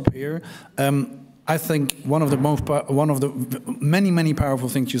stop here. I think one of the many powerful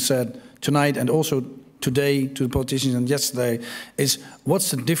things you said tonight, and also today to the politicians and yesterday, is what's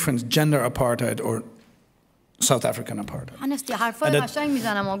the difference, gender apartheid or South African apartheid? Honestly, I said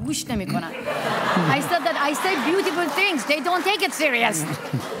that I say beautiful things. They don't take it serious.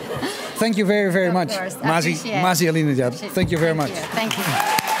 Thank you very much, Masih Alinejad. Thank you very much. Thank you.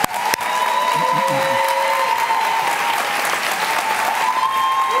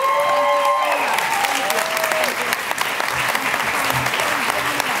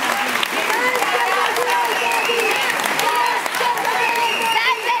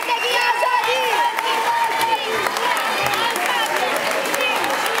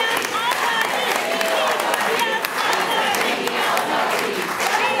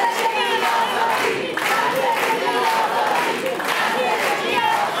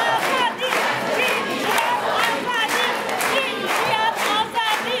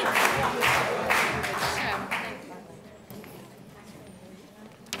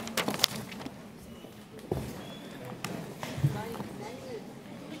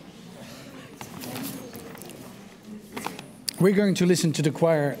 We're going to listen to the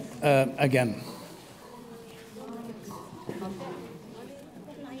choir again.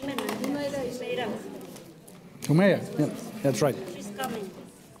 Umayya, yeah, that's right. She's coming.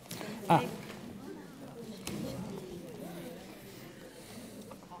 Ah.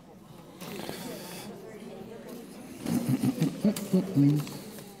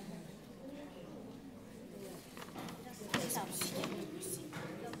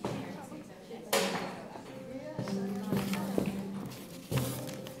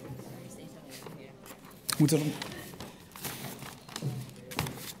 Moet er...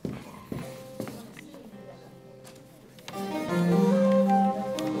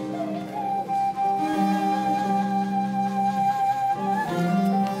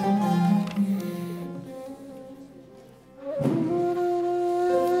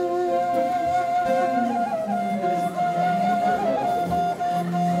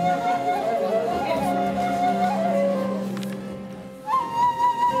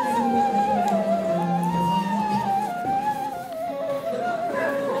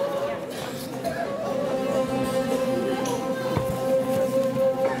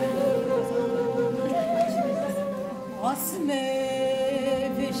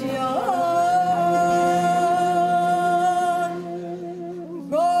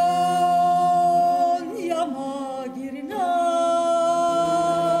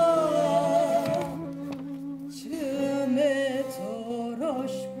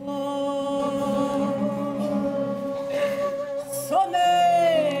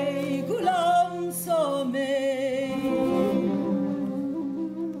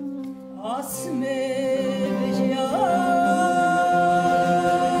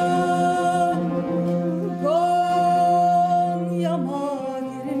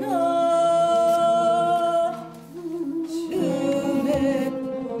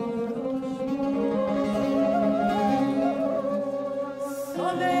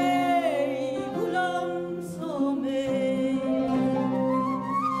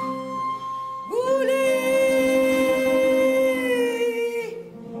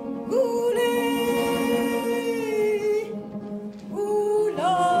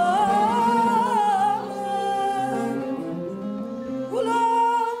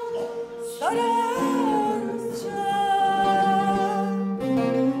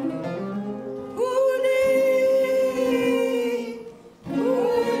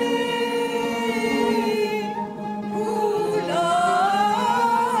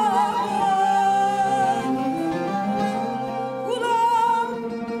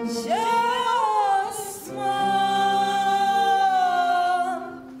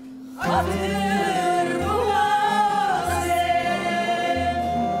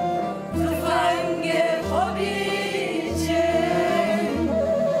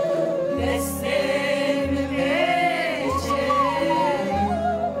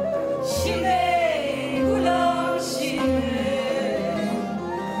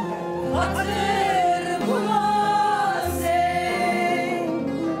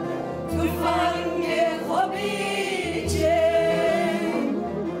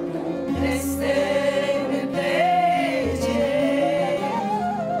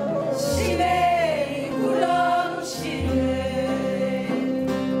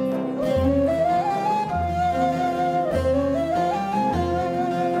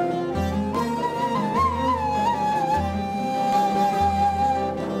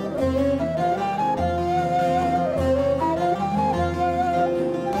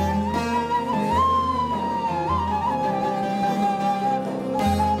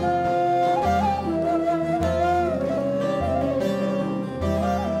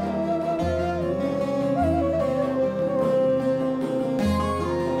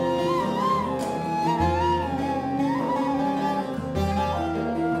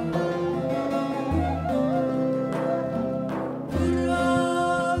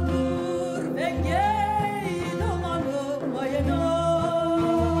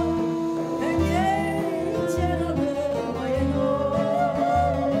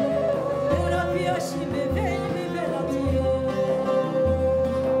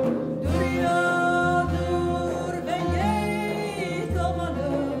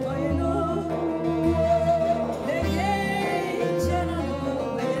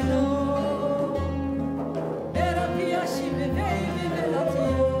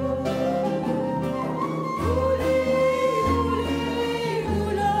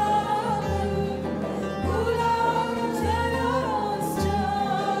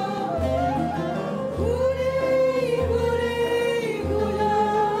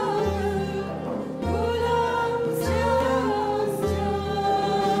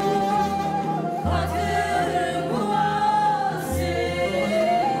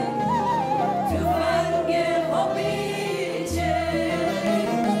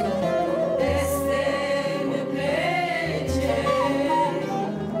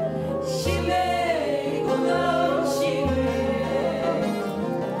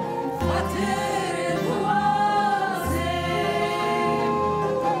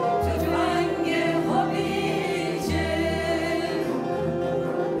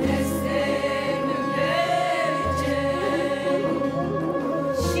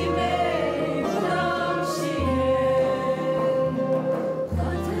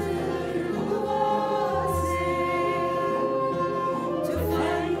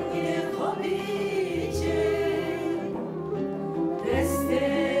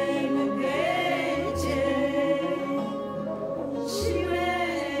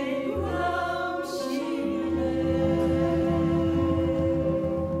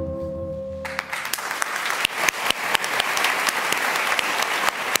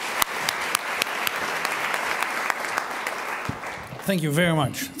 Thank you very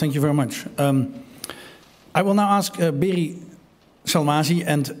much. Thank you very much. I will now ask Beri Shalmashi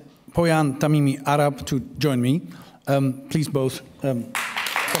and Pooyan Tamimi Arab to join me. Please both come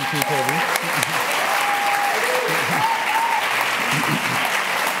to the table.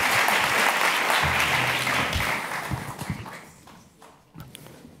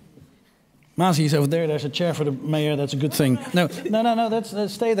 Masih is over there. There's a chair for the mayor. That's a good thing. No.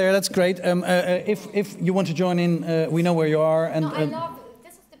 That's stay there. That's great. If you want to join in, we know where you are. And no, I love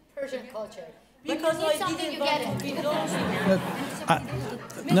this is the Persian culture. Because I didn't you get it.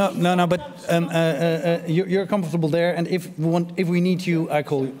 No, but you're comfortable there, and if we need you, I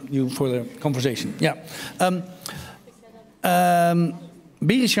call you for the conversation. Yeah.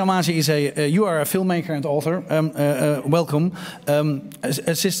 Beri Shalmashi is you are a filmmaker and author. Welcome.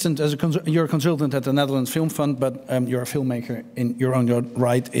 You're a consultant at the Netherlands Film Fund, but you're a filmmaker in your own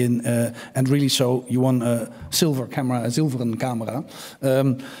right. And really so, you won a zilveren camera.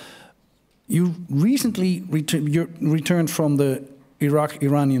 You recently returned from the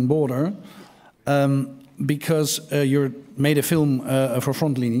Iraq-Iranian border because you made a film for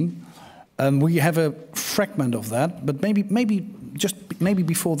Frontlinie. We have a fragment of that, but maybe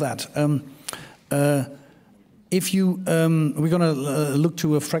before that, if you we're going to look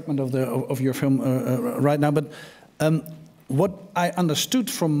to a fragment of your film right now. But what I understood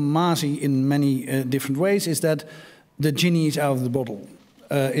from Masih in many different ways is that the genie is out of the bottle.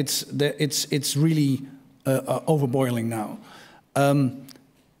 It's really overboiling now.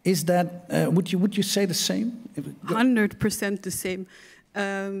 Is that would you say the same? 100% the same.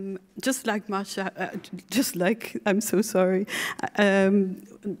 Just like Masha, I'm so sorry.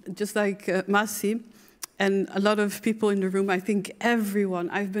 Just like Masih and a lot of people in the room, I think everyone,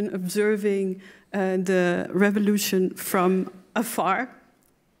 I've been observing the revolution from afar,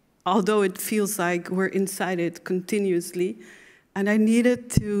 although it feels like we're inside it continuously. And I needed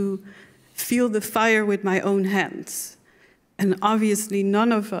to feel the fire with my own hands. And obviously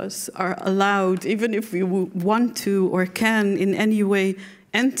none of us are allowed, even if we want to or can in any way,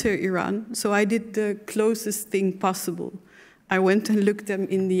 enter Iran. So I did the closest thing possible. I went and looked them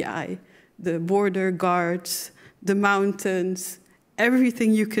in the eye. The border guards, the mountains,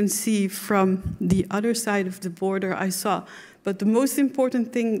 everything you can see from the other side of the border I saw. But the most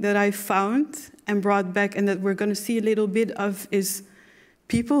important thing that I found and brought back and that we're going to see a little bit of is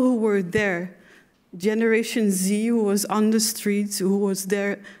people who were there. Generation Z, who was on the streets, who was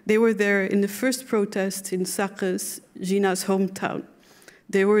there, they were there in the first protest in Sakis, Gina's hometown.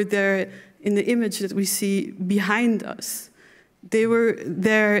 They were there in the image that we see behind us. They were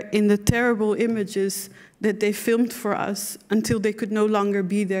there in the terrible images that they filmed for us until they could no longer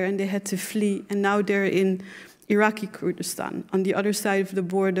be there and they had to flee. And now they're in Iraqi Kurdistan, on the other side of the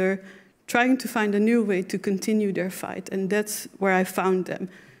border, trying to find a new way to continue their fight. And that's where I found them.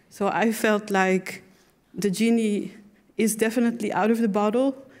 So I felt like the genie is definitely out of the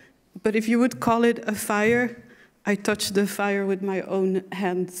bottle, but if you would call it a fire, I touched the fire with my own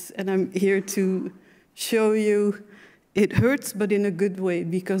hands, and I'm here to show you it hurts, but in a good way,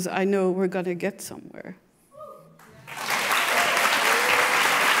 because I know we're gonna get somewhere.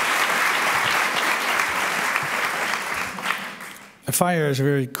 A fire is a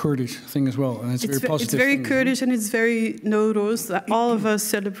very Kurdish thing as well, and it's very positive. It's very Kurdish and it's very Nowruz. All of us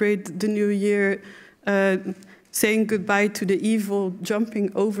celebrate the new year, saying goodbye to the evil,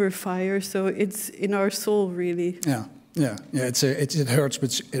 jumping over fire. So it's in our soul, really. Yeah. It hurts,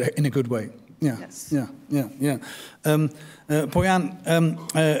 but in a good way. Yeah. Yes. Yeah. Pooyan,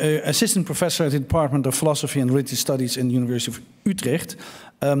 assistant professor at the Department of Philosophy and Religious Studies in the University of Utrecht.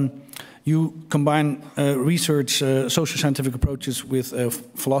 You combine research, social scientific approaches with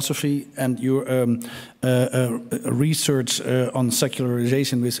philosophy, and your research on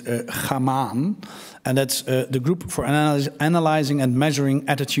secularization with Gamaan, and that's the group for analyzing and measuring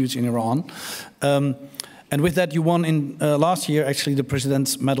attitudes in Iran. And with that, you won in last year, actually, the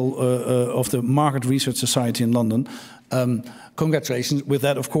President's Medal of the Market Research Society in London. Congratulations with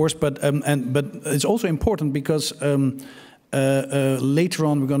that, of course, but it's also important because later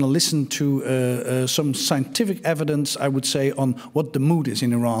on, we're going to listen to some scientific evidence, I would say, on what the mood is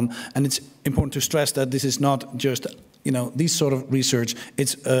in Iran. And it's important to stress that this is not just, this sort of research.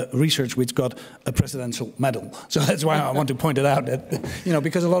 It's research which got a presidential medal. So that's why I want to point it out. That,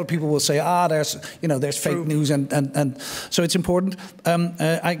 because a lot of people will say, there's fake news, and so it's important.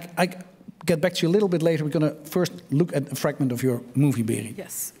 I get back to you a little bit later. We're going to first look at a fragment of your movie, Beri.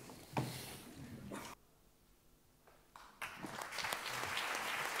 Yes.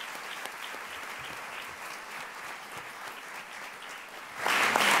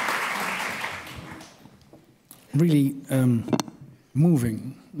 Really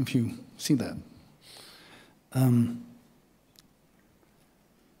moving, if you see that.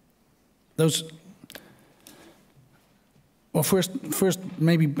 Well, first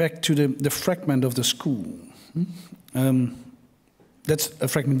maybe back to the fragment of the school. That's a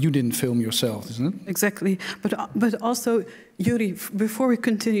fragment you didn't film yourself, isn't it? Exactly, but also, Yoeri, before we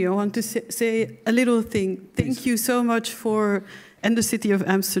continue, I want to say a little thing. Thank you so much and the city of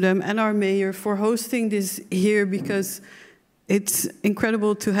Amsterdam and our mayor for hosting this here, because it's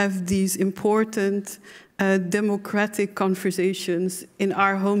incredible to have these important democratic conversations in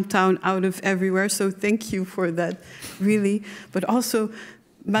our hometown out of everywhere. So thank you for that, really. But also,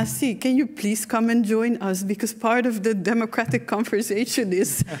 Masih, can you please come and join us? Because part of the democratic conversation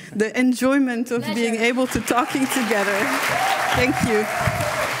is the enjoyment of being able to talking together. Thank you.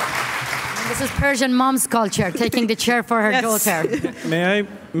 This is Persian mom's culture, taking the chair for her daughter. May I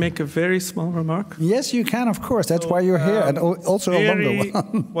make a very small remark? Yes, you can, of course. That's why you're here, and also a longer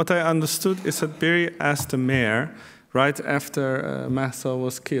one. What I understood is that Beri asked the mayor, right after Mahsa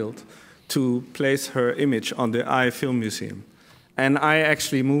was killed, to place her image on the Eye Film Museum. And I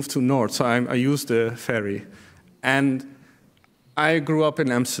actually moved to North, so I used the ferry. And I grew up in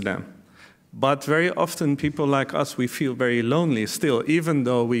Amsterdam. But very often people like us, we feel very lonely still, even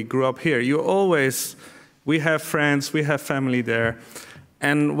though we grew up here. We have friends, we have family there.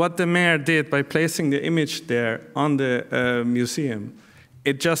 And what the mayor did by placing the image there on the museum,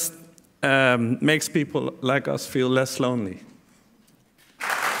 it just makes people like us feel less lonely.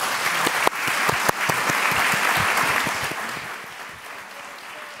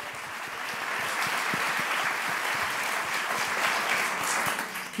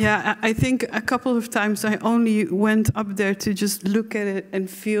 Yeah, I think a couple of times I only went up there to just look at it and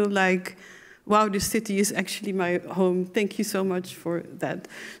feel like, wow, this city is actually my home. Thank you so much for that.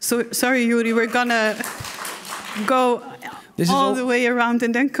 So, sorry, Yoeri, we're gonna go all the way around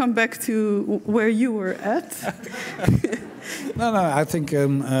and then come back to where you were at. No, I think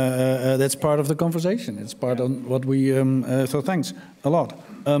that's part of the conversation. It's part of what we, so thanks a lot.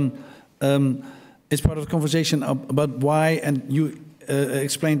 It's part of the conversation about why, and you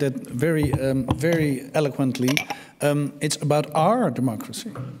explained that very eloquently. It's about our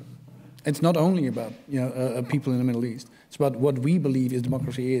democracy. It's not only about people in the Middle East. It's about what we believe is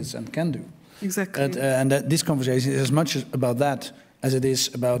democracy is and can do. Exactly. And that this conversation is as much about that as it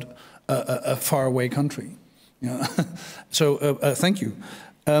is about a faraway country. So thank you.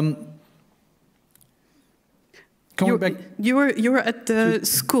 You were at the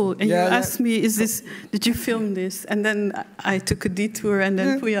school and you asked me, did you film this? And then I took a detour and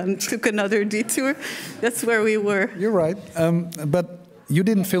then Pooyan took another detour. That's where we were. You're right. But you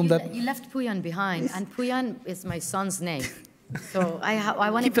didn't film that. You left Pooyan behind, and Pooyan is my son's name. So I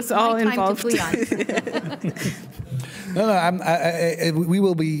want to keep us all involved. No, we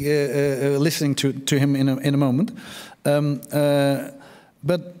will be listening to him in a moment.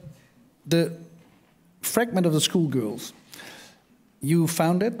 But the fragment of the schoolgirls, you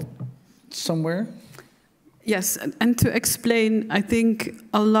found it somewhere? Yes, and to explain, I think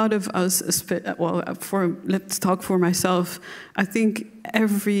a lot of us, let's talk for myself, I think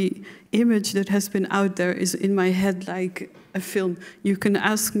every image that has been out there is in my head like a film. You can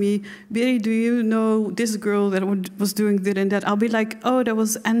ask me, Beri, do you know this girl that was doing this and that? I'll be like, oh, that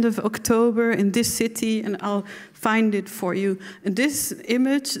was end of October in this city, and I'll find it for you. And this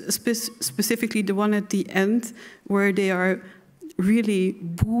image, specifically the one at the end, where they are really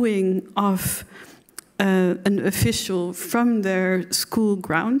booing off an official from their school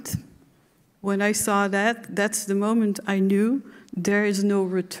ground. When I saw that, that's the moment I knew there is no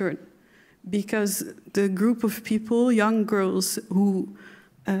return. Because the group of people, young girls, who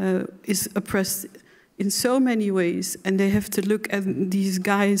is oppressed in so many ways, and they have to look at these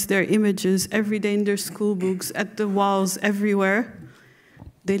guys, their images, every day in their school books, at the walls, everywhere,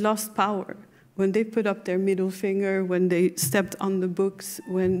 they lost power. When they put up their middle finger, when they stepped on the books,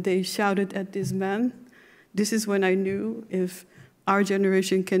 when they shouted at this man, this is when I knew if our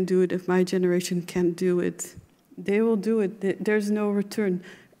generation can do it, if my generation can do it, they will do it. There's no return.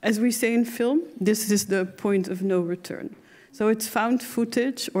 As we say in film, this is the point of no return. So it's found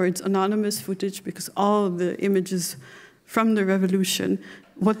footage, or it's anonymous footage, because all of the images from the revolution,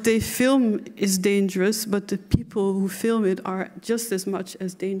 what they film is dangerous, but the people who film it are just as much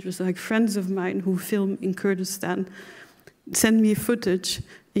as dangerous. Like friends of mine who film in Kurdistan send me footage,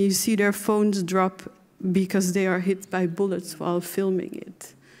 and you see their phones drop because they are hit by bullets while filming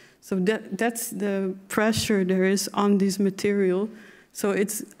it. So that's the pressure there is on this material. So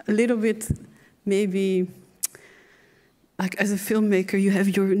it's a little bit, maybe, like as a filmmaker, you have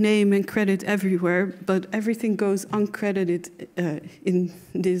your name and credit everywhere, but everything goes uncredited in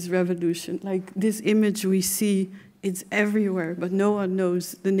this revolution. Like this image we see, it's everywhere, but no one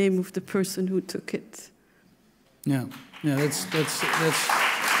knows the name of the person who took it. Yeah, that's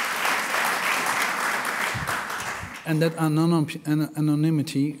and that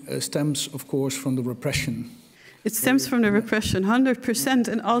anonymity stems, of course, from the repression. It stems from the repression, 100%,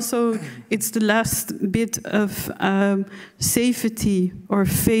 and also it's the last bit of safety or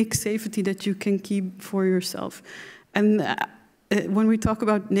fake safety that you can keep for yourself. And when we talk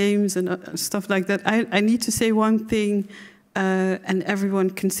about names and stuff like that, I need to say one thing, and everyone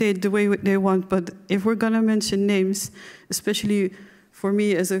can say it the way they want, but if we're going to mention names, especially for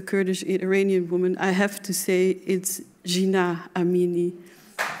me as a Kurdish Iranian woman, I have to say it's Jina Amini.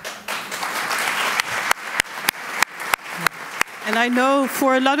 And I know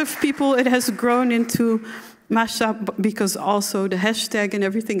for a lot of people it has grown into mashup because also the hashtag and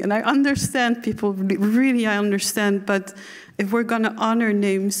everything. And I understand people, really I understand, but if we're going to honor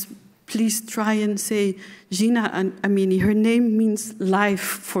names, please try and say Jina Amini. Her name means life,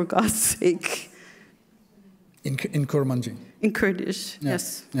 for God's sake. In Kurmanji? In Kurdish, yeah.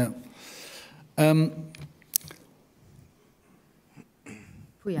 Yes. Yeah.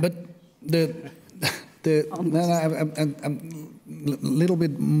 But I'm a little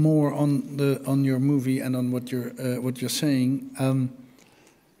bit more on your movie and on what you're saying.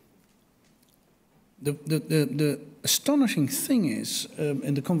 The astonishing thing is,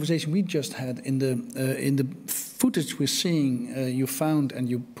 in the conversation we just had, in the footage we're seeing, you found and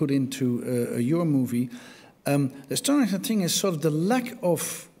you put into your movie, the astonishing thing is sort of the lack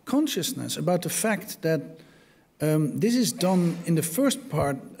of consciousness about the fact that this is done in the first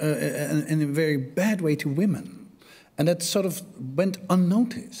part in a very bad way to women. And that sort of went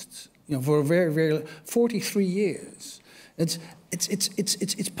unnoticed, for a very 43 years.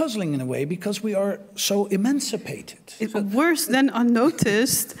 It's puzzling in a way because we are so emancipated. Worse than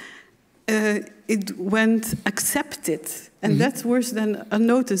unnoticed, it went accepted. And that's worse than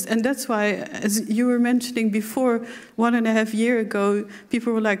unnoticed. And that's why, as you were mentioning before, 1.5 years ago,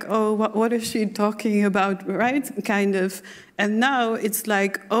 people were like, oh, what is she talking about, right? Kind of. And now it's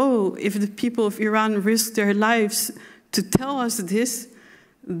like, oh, if the people of Iran risk their lives to tell us this,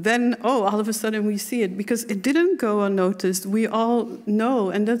 then, oh, all of a sudden we see it. Because it didn't go unnoticed. We all know.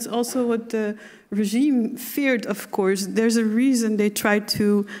 And that's also what the regime feared, of course. There's a reason they tried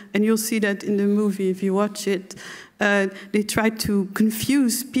to, and you'll see that in the movie if you watch it, they tried to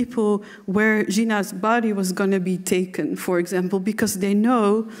confuse people where Jina's body was going to be taken, for example, because they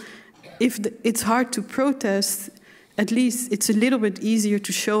know if it's hard to protest, at least it's a little bit easier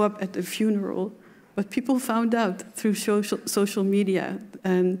to show up at the funeral. But people found out through social media,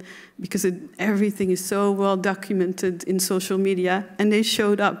 and because everything is so well documented in social media, and they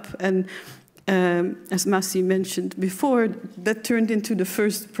showed up. And as Masih mentioned before, that turned into the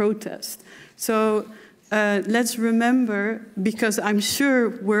first protest. So let's remember, because I'm sure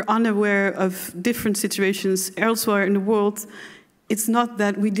we're unaware of different situations elsewhere in the world, it's not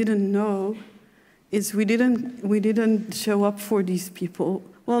that we didn't know, it's we didn't show up for these people.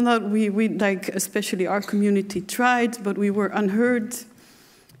 Well, not we like, especially our community tried, but we were unheard.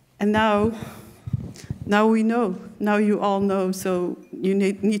 And now we know. Now you all know, so you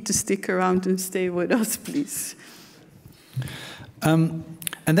need to stick around and stay with us, please. And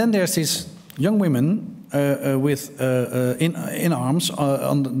then there's these young women with in arms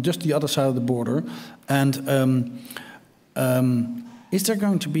on just the other side of the border. And is there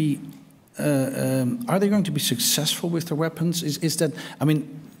going to be? Are they going to be successful with their weapons? Is that? I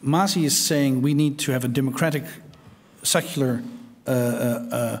mean, Masih is saying we need to have a democratic, secular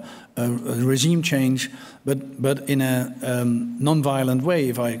regime change, but in a non-violent way.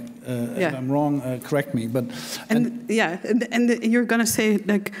 If I'm wrong, correct me. But and you're going to say,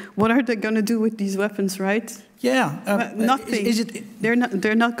 like, what are they going to do with these weapons, right? Yeah, nothing.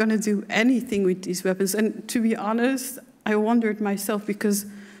 They're not going to do anything with these weapons. And to be honest, I wondered myself, because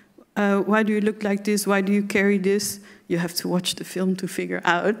why do you look like this? Why do you carry this? You have to watch the film to figure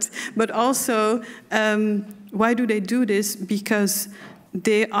out. But also, why do they do this? Because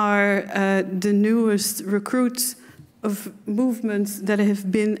they are the newest recruits of movements that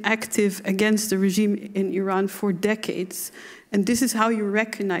have been active against the regime in Iran for decades. And this is how you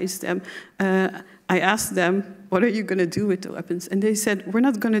recognize them. I asked them, what are you going to do with the weapons? And they said, we're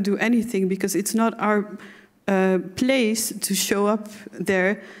not going to do anything because it's not our place to show up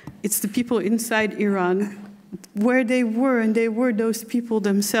there. It's the people inside Iran, where they were, and they were those people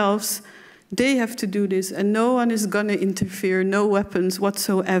themselves. They have to do this, and no one is going to interfere, no weapons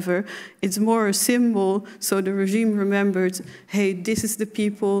whatsoever. It's more a symbol, so the regime remembers, hey, this is the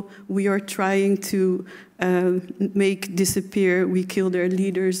people we are trying to make disappear. We kill their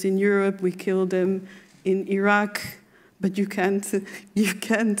leaders in Europe, we kill them in Iraq, but you can't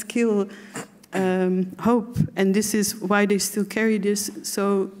kill hope, and this is why they still carry this.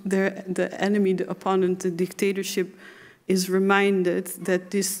 So the enemy, the opponent, the dictatorship is reminded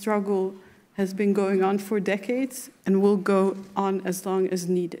that this struggle has been going on for decades and will go on as long as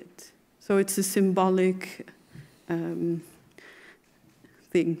needed. So it's a symbolic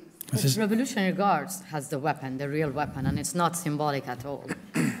thing. The Revolutionary Guards has the weapon, the real weapon, and it's not symbolic at all.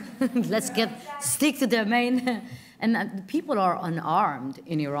 Let's stick to the main. And people are unarmed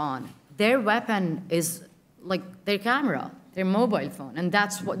in Iran. Their weapon is like their camera, their mobile phone, and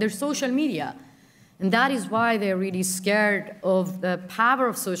that's what their social media. And that is why they're really scared of the power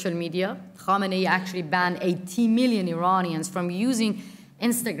of social media. Khamenei actually banned 80 million Iranians from using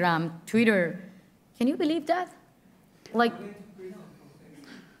Instagram, Twitter. Can you believe that? Like,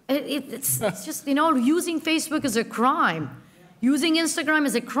 it's just, you know, using Facebook is a crime. Using Instagram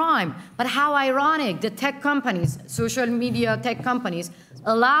is a crime. But how ironic, the tech companies, social media tech companies,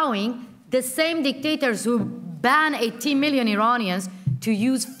 allowing the same dictators who ban 80 million Iranians to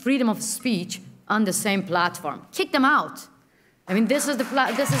use freedom of speech on the same platform. Kick them out. I mean, this is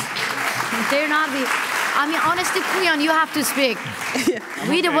they're not the, I mean, honestly, Pooyan, you have to speak. Yeah.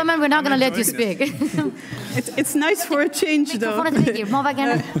 We the women, we're not going to let you speak. It's nice for a change, though.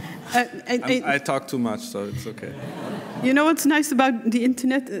 I talk too much, so it's okay. You know what's nice about the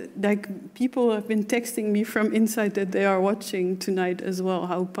internet? Like, people have been texting me from inside that they are watching tonight as well.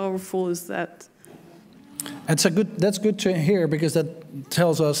 How powerful is that? That's good to hear, because that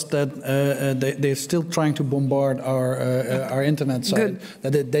tells us that they're still trying to bombard our internet site.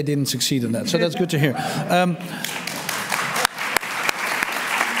 That they didn't succeed in that. So that's good to hear.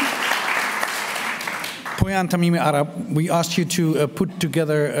 Pooyan Tamimi Arab, we asked you to put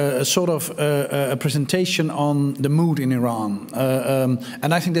together a sort of a presentation on the mood in Iran.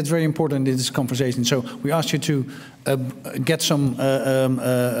 And I think that's very important in this conversation. So we asked you to get some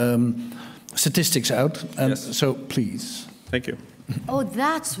statistics out. Yes. So please. Thank you. Oh,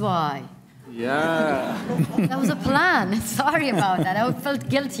 that's why. Yeah. That was a plan. Sorry about that. I felt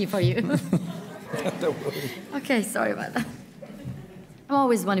guilty for you. Okay, sorry about that. I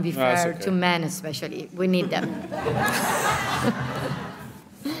always want to be fair to men, especially. We need them.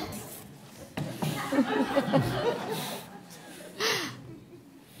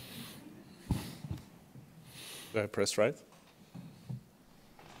 Do I press right?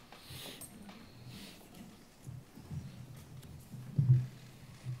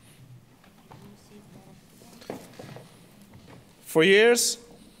 For years,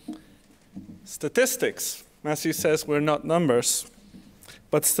 statistics, Masih says, we're not numbers.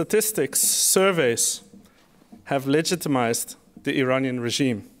 But statistics, surveys, have legitimized the Iranian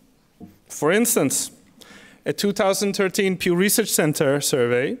regime. For instance, a 2013 Pew Research Center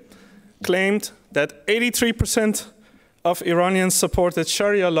survey claimed that 83% of Iranians supported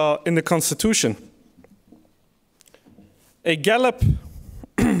Sharia law in the constitution. A Gallup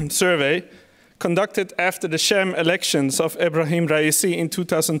survey conducted after the sham elections of Ebrahim Raisi in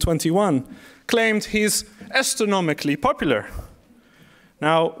 2021 claimed he's astronomically popular.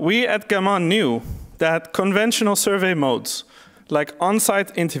 Now, we at Gaman knew that conventional survey modes, like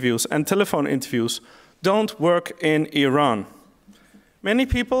on-site interviews and telephone interviews, don't work in Iran. Many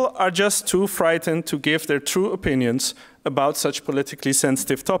people are just too frightened to give their true opinions about such politically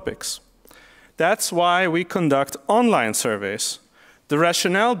sensitive topics. That's why we conduct online surveys. The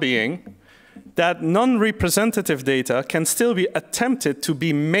rationale being that non-representative data can still be attempted to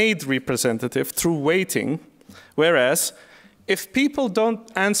be made representative through weighting, whereas if people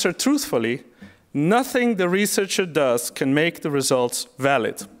don't answer truthfully, nothing the researcher does can make the results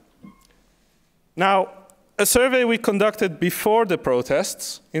valid. Now, a survey we conducted before the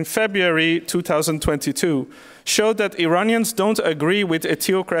protests in February 2022 showed that Iranians don't agree with a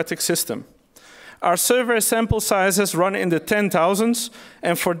theocratic system. Our survey sample sizes run in the 10,000s,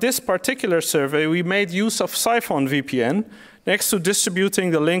 and for this particular survey, we made use of Siphon VPN next to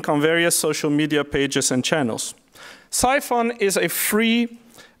distributing the link on various social media pages and channels. Siphon is a free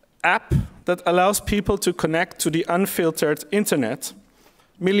app that allows people to connect to the unfiltered internet.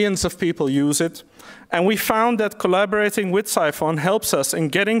 Millions of people use it. And we found that collaborating with Siphon helps us in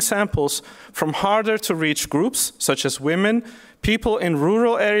getting samples from harder to reach groups, such as women, people in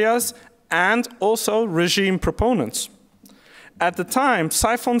rural areas, and also regime proponents. At the time,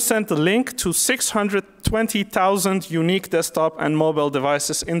 Siphon sent the link to 620,000 unique desktop and mobile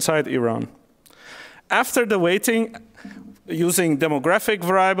devices inside Iran. After the weighting, using demographic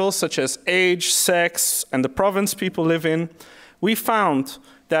variables such as age, sex, and the province people live in, we found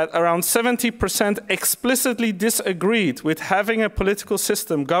that around 70% explicitly disagreed with having a political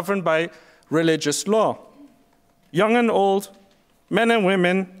system governed by religious law. Young and old, men and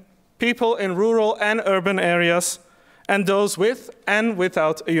women, people in rural and urban areas, and those with and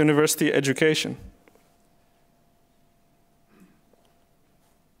without a university education.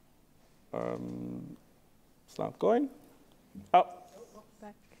 It's not going. Oh.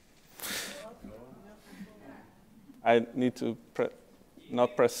 I need to press.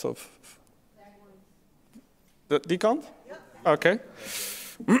 not press so. Die kant? Yeah. Okay.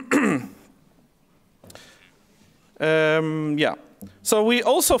 Yeah. So we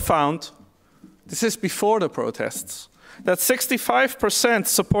also found, this is before the protests, that 65%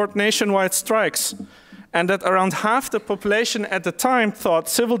 support nationwide strikes, and that around half the population at the time thought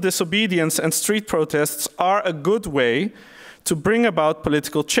civil disobedience and street protests are a good way to bring about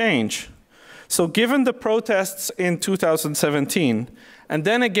political change. So given the protests in 2017, and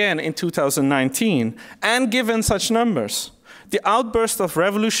then again in 2019, and given such numbers, the outburst of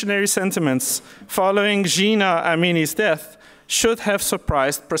revolutionary sentiments following Jina Amini's death should have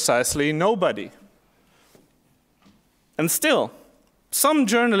surprised precisely nobody. And still, some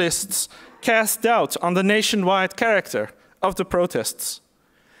journalists cast doubt on the nationwide character of the protests.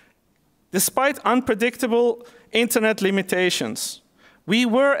 Despite unpredictable internet limitations, we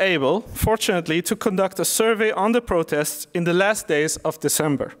were able, fortunately, to conduct a survey on the protests in the last days of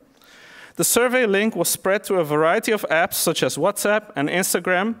December. The survey link was spread to a variety of apps such as WhatsApp and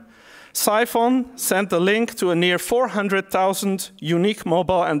Instagram. Siphon sent the link to a near 400,000 unique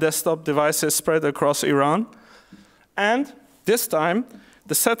mobile and desktop devices spread across Iran. And this time,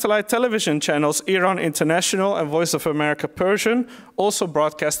 the satellite television channels Iran International and Voice of America Persian also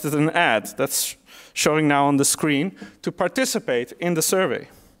broadcasted an ad that's showing now on the screen to participate in the survey.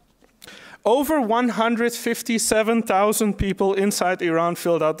 Over 157,000 people inside Iran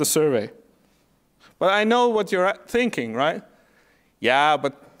filled out the survey. But I know what you're thinking, right? Yeah,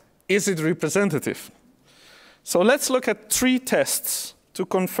 but is it representative? So let's look at 3 tests to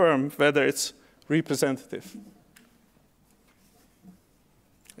confirm whether it's representative.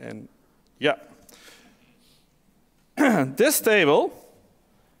 And yeah. This table,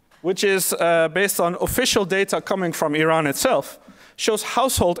 which is based on official data coming from Iran itself, shows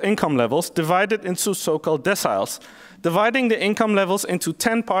household income levels divided into so-called deciles, dividing the income levels into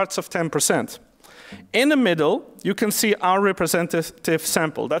 10 parts of 10%. In the middle, you can see our representative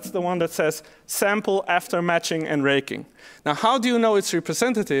sample. That's the one that says sample after matching and raking. Now, how do you know it's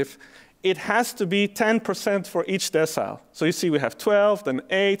representative? It has to be 10% for each decile. So you see we have 12, then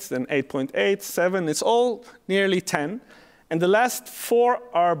 8, then 8.8, 7. It's all nearly 10. And the last 4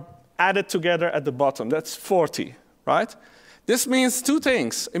 are added together at the bottom. That's 40, right? This means 2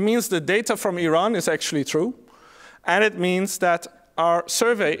 things. It means the data from Iran is actually true. And it means that our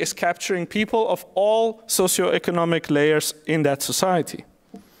survey is capturing people of all socioeconomic layers in that society.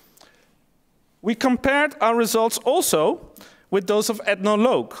 We compared our results also with those of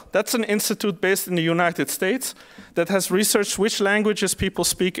Ethnologue. That's an institute based in the United States that has researched which languages people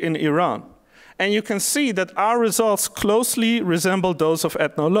speak in Iran. And you can see that our results closely resemble those of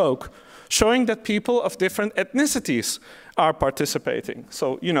Ethnologue, showing that people of different ethnicities are participating.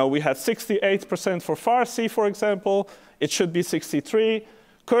 So, you know, we had 68% for Farsi, for example. It should be 63.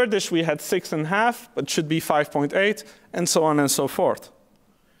 Kurdish, we had 6.5, but should be 5.8, and so on and so forth.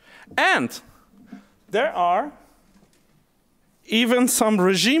 And there are even some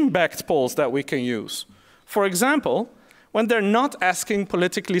regime-backed polls that we can use. For example, when they're not asking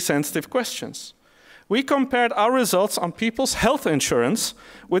politically sensitive questions. We compared our results on people's health insurance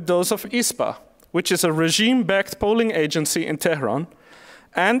with those of ISPA, which is a regime-backed polling agency in Tehran,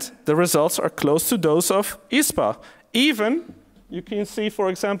 and the results are close to those of ISPA. Even, you can see, for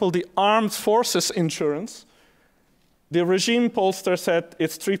example, the armed forces insurance. The regime pollster said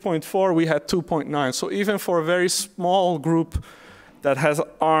it's 3.4, we had 2.9. So even for a very small group that has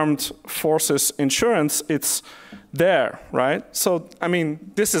armed forces insurance, it's there, right? So, I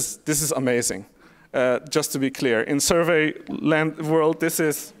mean, this is amazing, just to be clear. In survey land world, this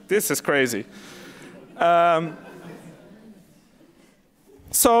is crazy.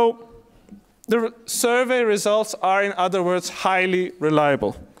 So the survey results are, in other words, highly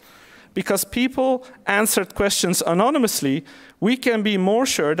reliable. Because people answered questions anonymously, we can be more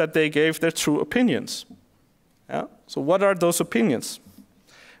sure that they gave their true opinions. Yeah? So what are those opinions?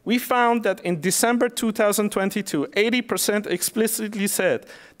 We found that in December 2022, 80% explicitly said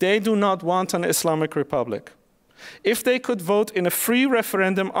they do not want an Islamic Republic. If they could vote in a free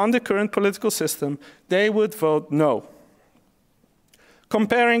referendum on the current political system, they would vote no.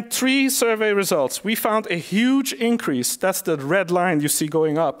 Comparing 3 survey results, we found a huge increase, that's the red line you see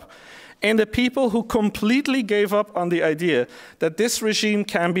going up, in the people who completely gave up on the idea that this regime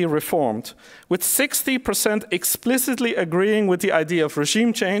can be reformed, with 60% explicitly agreeing with the idea of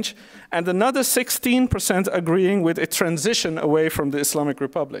regime change, and another 16% agreeing with a transition away from the Islamic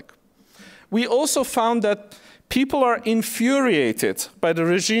Republic. We also found that people are infuriated by the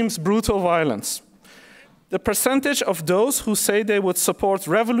regime's brutal violence. the percentage of those who say they would support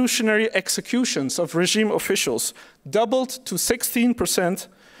revolutionary executions of regime officials doubled to 16%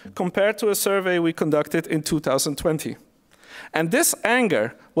 compared to a survey we conducted in 2020. And this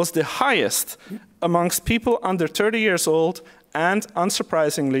anger was the highest amongst people under 30 years old and,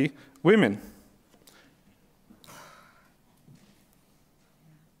 unsurprisingly, women.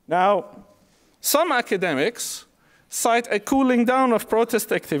 Now, some academics cite a cooling down of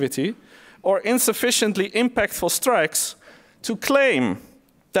protest activity or insufficiently impactful strikes to claim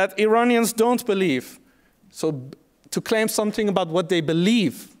that Iranians don't believe, so to claim something about what they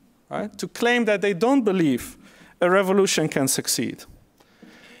believe, right? To claim that they don't believe a revolution can succeed.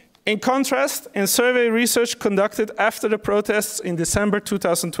 In contrast, in survey research conducted after the protests in December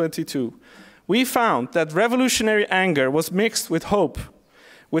 2022, we found that revolutionary anger was mixed with hope,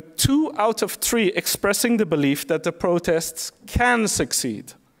 with 2 out of 3 expressing the belief that the protests can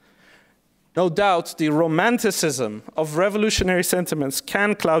succeed. No doubt, the romanticism of revolutionary sentiments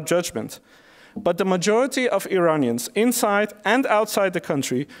can cloud judgment, but the majority of Iranians inside and outside the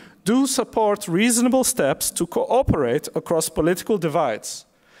country do support reasonable steps to cooperate across political divides.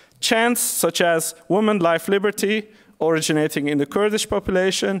 Chants such as Woman, Life, Liberty, originating in the Kurdish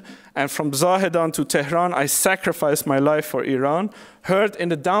population, and from Zahedan to Tehran, I sacrifice my life for Iran, heard in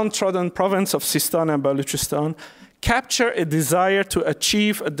the downtrodden province of Sistan and Baluchistan, capture a desire to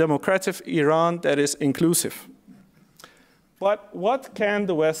achieve a democratic Iran that is inclusive. But what can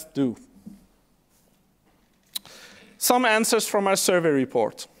the West do? Some answers from our survey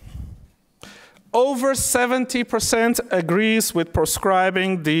report. Over 70% agrees with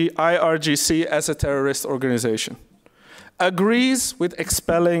proscribing the IRGC as a terrorist organization. Agrees with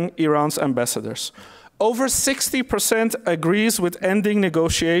expelling Iran's ambassadors. Over 60% agrees with ending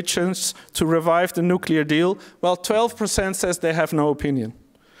negotiations to revive the nuclear deal, while 12% says they have no opinion.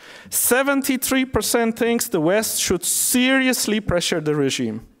 73% thinks the West should seriously pressure the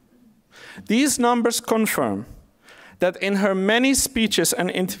regime. These numbers confirm that in her many speeches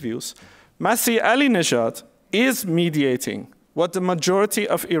and interviews, Masih Alinejad is mediating what the majority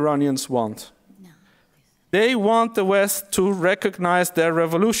of Iranians want. They want the West to recognize their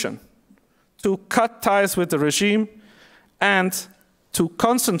revolution, to cut ties with the regime, and to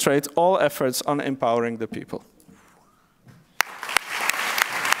concentrate all efforts on empowering the people.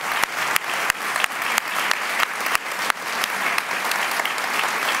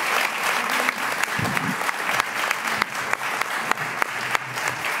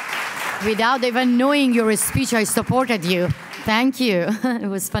 Without even knowing your speech, I supported you. Thank you. It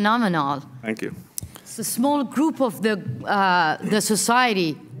was phenomenal. Thank you. It's a small group of the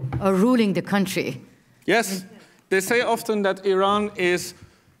society ruling the country. Yes, they say often that Iran is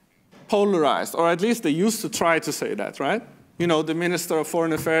polarized, or at least they used to try to say that, right? You know, the Minister of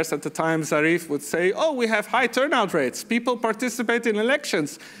Foreign Affairs at the time, Zarif, would say, oh, we have high turnout rates. People participate in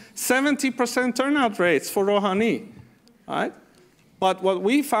elections. 70% turnout rates for Rouhani, right? But what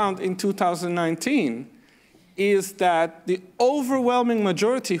we found in 2019 is that the overwhelming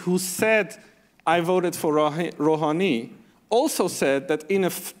majority who said, I voted for Rouhani, also said that in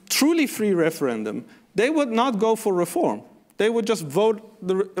a truly free referendum, they would not go for reform. They would just vote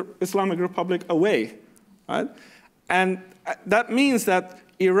the Islamic Republic away, right? And that means that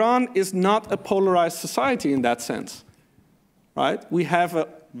Iran is not a polarized society in that sense, right? We have a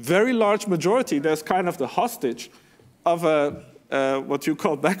very large majority that's kind of the hostage of a what you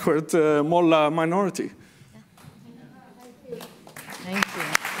call backward mullah minority. Thank you.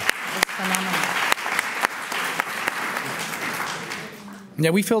 That's phenomenal. Yeah,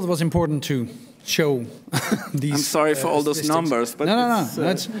 we felt it was important to show these. I'm sorry for all those numbers, but no.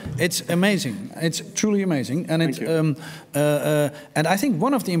 It's amazing. It's truly amazing, and and I think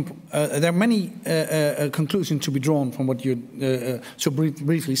one of the there are many conclusions to be drawn from what you so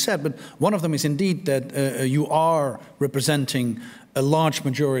briefly said, but one of them is indeed that you are representing a large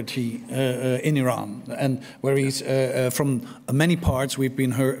majority in Iran, and whereas from many parts we've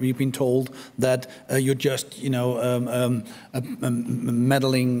been told that you're just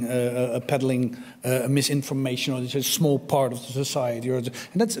meddling, peddling misinformation, or it's a small part of the society, and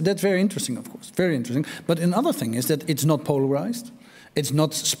that's very interesting, of course, very interesting. But another thing is that it's not polarized, it's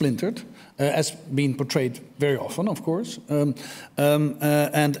not splintered, as being portrayed very often, of course, and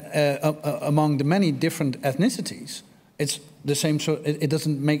among the many different ethnicities, it's the same. So it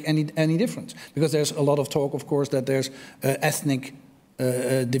doesn't make any difference, because there's a lot of talk, of course, that there's ethnic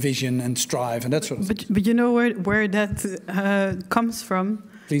division and strife and that sort of thing. But you know where that comes from?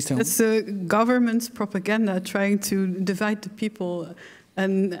 Please tell me. It's the government's propaganda trying to divide the people,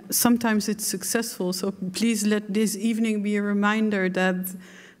 and sometimes it's successful. So please let this evening be a reminder that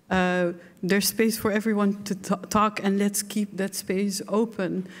there's space for everyone to talk, and let's keep that space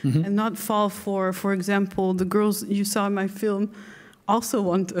open and not fall for example, the girls you saw in my film also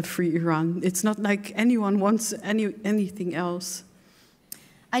want a free Iran. It's not like anyone wants anything else.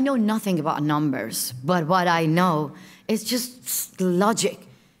 I know nothing about numbers, but what I know is just logic.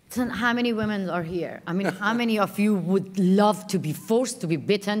 How many women are here? I mean, how many of you would love to be forced, to be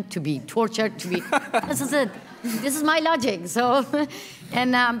bitten, to be tortured, to be... This is it. This is my logic. So,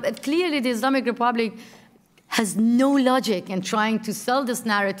 and clearly the Islamic Republic has no logic in trying to sell this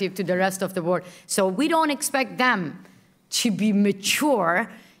narrative to the rest of the world. So we don't expect them to be mature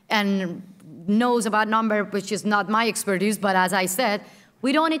and knows about number, which is not my expertise, but as I said,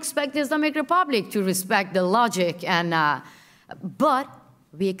 we don't expect the Islamic Republic to respect the logic, and but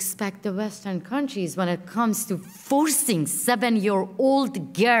we expect the Western countries when it comes to forcing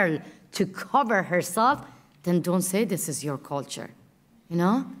 7-year-old girl to cover herself, then don't say this is your culture, you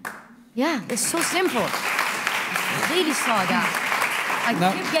know? Yeah, it's so simple. I really saw that. I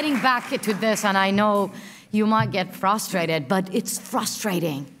keep getting back to this, and I know you might get frustrated, but it's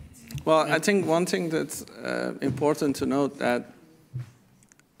frustrating. Well, I think one thing that's important to note that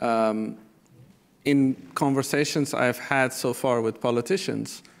in conversations I've had so far with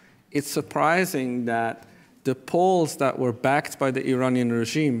politicians, it's surprising that the polls that were backed by the Iranian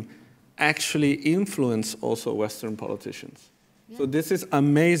regime actually influence also Western politicians. Yeah. So this is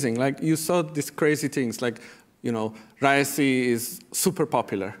amazing. Like, you saw these crazy things, like, you know, Raisi is super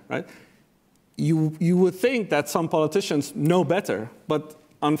popular, right? You would think that some politicians know better, but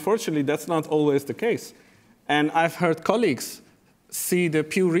unfortunately that's not always the case. And I've heard colleagues see the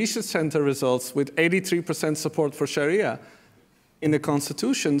Pew Research Center results with 83% support for Sharia in the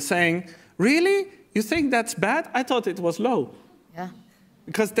Constitution, saying, really? You think that's bad? I thought it was low. Yeah.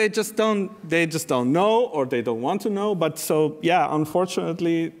 Because they just don't know, or they don't want to know. But so, yeah,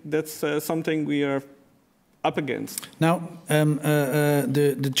 unfortunately, that's something we are up against. Now,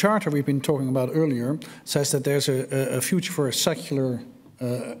 the charter we've been talking about earlier says that there's a future for a secular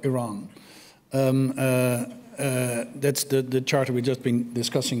Iran. That's the charter we've just been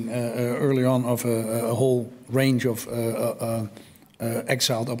discussing earlier on, of a whole range of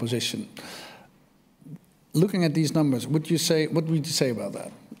exiled opposition. Looking at these numbers, what would you say about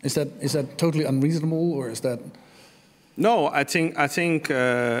that? Is that totally unreasonable, or is that? No, I think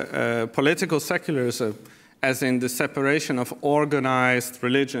political secularism, as in the separation of organized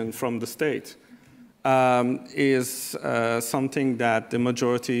religion from the state, is something that the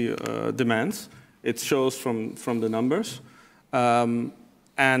majority demands. It shows from the numbers, and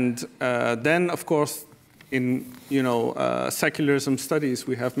then, of course, in secularism studies,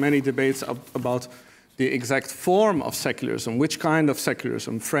 we have many debates about the exact form of secularism. Which kind of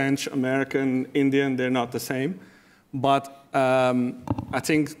secularism? French, American, Indian, they're not the same. But I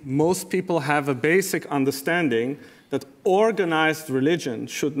think most people have a basic understanding that organized religion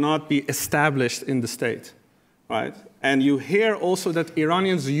should not be established in the state, right? And you hear also that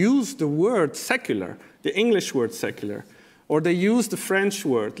Iranians use the word secular, the English word secular, or they use the French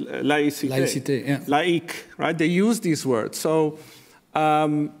word laïcité. Laïcité, yeah. Laïque, right? They use these words. So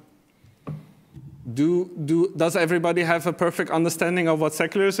does everybody have a perfect understanding of what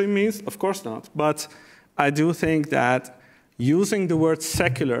secularism means? Of course not. But I do think that using the word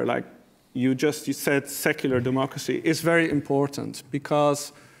secular, like you said, secular democracy, is very important,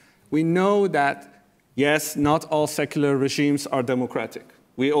 because we know that, yes, not all secular regimes are democratic.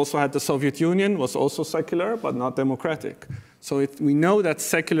 We also had the Soviet Union, was also secular, but not democratic. So we know that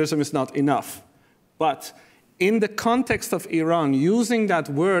secularism is not enough. But in the context of Iran, using that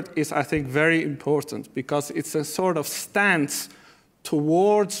word is, I think, very important, because it's a sort of stance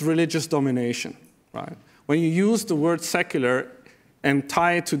towards religious domination, right? When you use the word secular and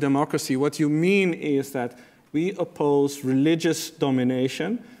tie it to democracy, what you mean is that we oppose religious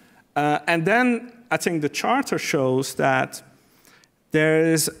domination. And then I think the charter shows that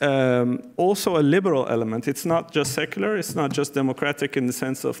there is also a liberal element. It's not just secular, it's not just democratic in the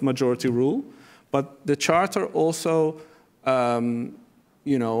sense of majority rule, but the charter also has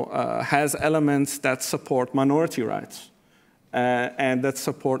elements that support minority rights. And that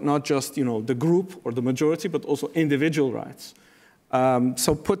support not just the group or the majority, but also individual rights.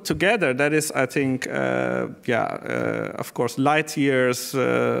 So put together, that is, I think, of course, light years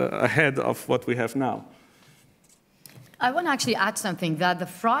ahead of what we have now. I want to actually add something, that the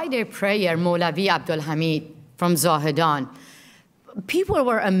Friday prayer, Mawlavi Abdul Hamid from Zahedan, people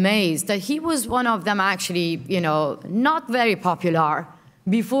were amazed that he was one of them actually, not very popular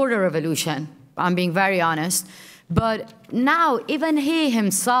before the revolution. I'm being very honest. But now, even he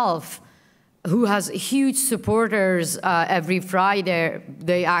himself who has huge supporters every Friday,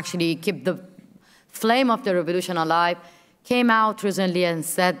 they actually keep the flame of the revolution alive, came out recently and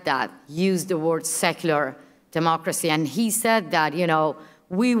said that, used the word secular democracy. And he said that, you know,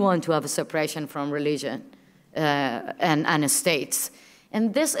 we want to have a separation from religion and states.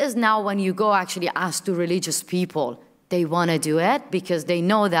 And this is now when you go actually ask to religious people, they want to do it because they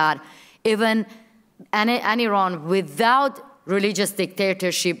know that even an Iran without religious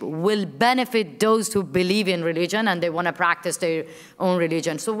dictatorship will benefit those who believe in religion and they want to practice their own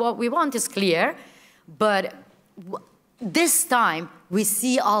religion. So what we want is clear, but this time we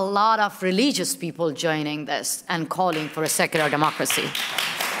see a lot of religious people joining this and calling for a secular democracy.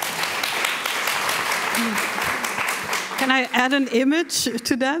 Can I add an image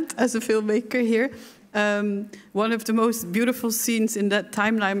to that as a filmmaker here? One of the most beautiful scenes in that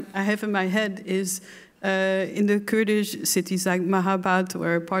timeline I have in my head is in the Kurdish cities like Mahabad,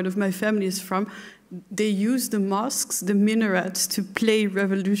 where part of my family is from. They use the mosques, the minarets, to play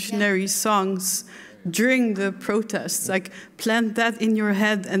revolutionary songs during the protests. Like, plant that in your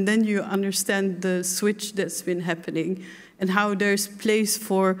head, and then you understand the switch that's been happening and how there's place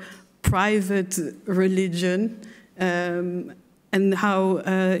for private religion. And how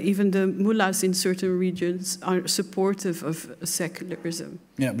even the mullahs in certain regions are supportive of secularism.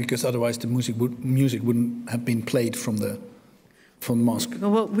 Yeah, because otherwise the music wouldn't have been played from the mosque.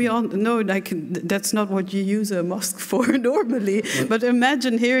 Well, we all know like that's not what you use a mosque for normally. But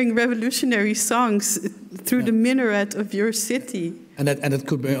imagine hearing revolutionary songs through the minaret of your city. And that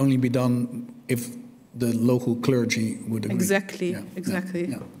could only be done if the local clergy would agree. Exactly. Yeah.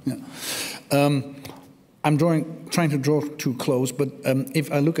 Exactly. Yeah. I'm trying to draw to close, but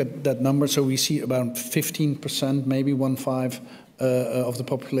if I look at that number, so we see about 15%, maybe 1/5 of the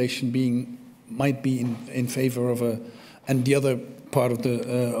population might be in favor of and the other part of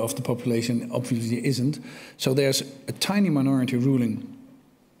the population obviously isn't. So there's a tiny minority ruling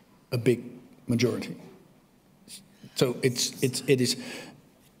a big majority. So it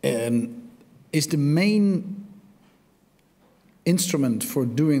is the main instrument for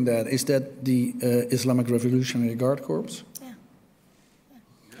doing that, is that the Islamic Revolutionary Guard Corps? Yeah.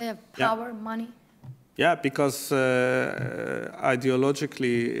 They have power, money. Yeah, because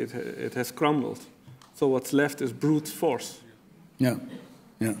ideologically it has crumbled. So what's left is brute force. Yeah,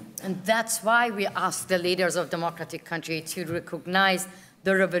 yeah. And that's why we ask the leaders of democratic countries to recognize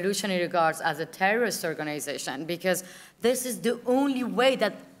the Revolutionary Guards as a terrorist organization, because this is the only way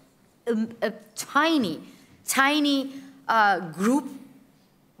that a tiny group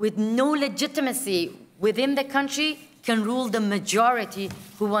with no legitimacy within the country can rule the majority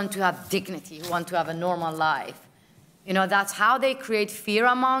who want to have dignity, who want to have a normal life. You know, that's how they create fear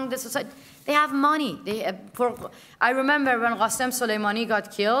among the society. They have money. I remember when Qasem Soleimani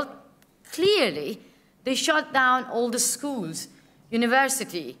got killed, clearly they shut down all the schools,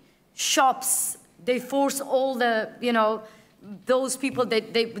 university, shops. They forced all the, you know, those people,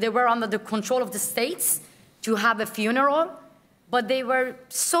 they were under the control of the states to have a funeral, but they were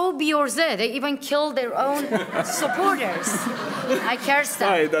so biorze, they even killed their own supporters. I cursed them.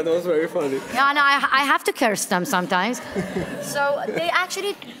 Hi, that was very funny. Yeah, and I have to curse them sometimes. So they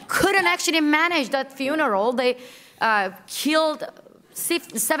actually couldn't actually manage that funeral. They killed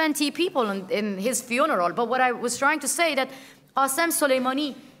 70 people in his funeral. But what I was trying to say that Qasem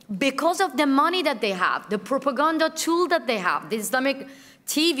Soleimani, because of the money that they have, the propaganda tool that they have, the Islamic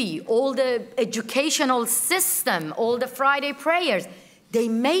TV, all the educational system, all the Friday prayers, they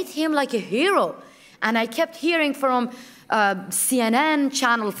made him like a hero. And I kept hearing from CNN,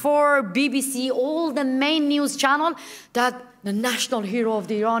 Channel 4, BBC, all the main news channel that the national hero of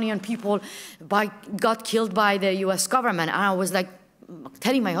the Iranian people got killed by the US government. And I was like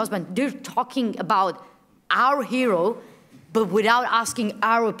telling my husband, they're talking about our hero, but without asking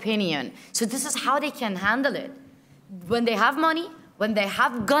our opinion. So this is how they can handle it. When they have money, when they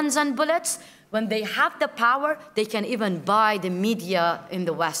have guns and bullets, when they have the power, they can even buy the media in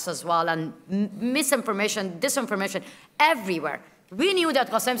the West as well, and misinformation, disinformation, everywhere. We knew that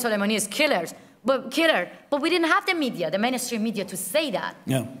Qasem Soleimani is killer, but we didn't have the media, the mainstream media, to say that.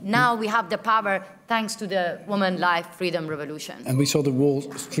 Yeah. Now we have the power thanks to the Women, Life, Freedom Revolution. And we saw the Wall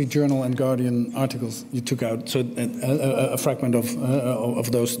Street Journal and Guardian articles you took out, so a fragment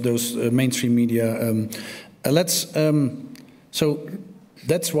of those mainstream media. So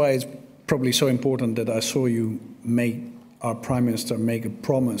that's why it's probably so important that I saw you make our Prime Minister make a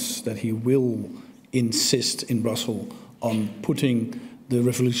promise that he will insist in Brussels on putting the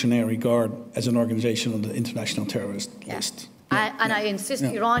Revolutionary Guard as an organization on the international terrorist list. And I insist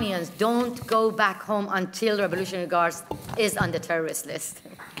Iranians don't go back home until Revolutionary Guards is on the terrorist list.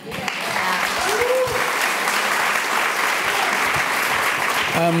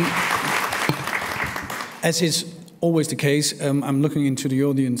 As is always the case, I'm looking into the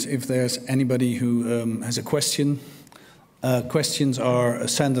audience if there's anybody who has a question. Questions are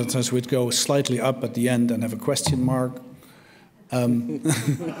sentences which go slightly up at the end and have a question mark. You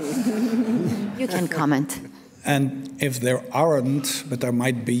can comment. And if there aren't, but there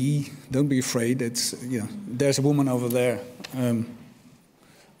might be, don't be afraid. It's, you know, there's a woman over there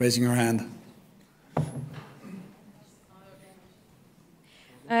raising her hand.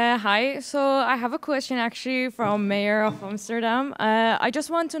 Hi, so I have a question actually from Mayor of Amsterdam. I just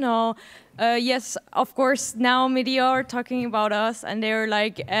want to know, yes, of course, now media are talking about us and they're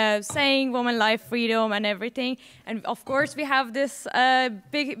like saying woman life, freedom and everything. And of course, we have this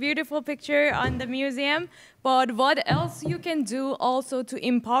big, beautiful picture on the museum. But what else you can do also to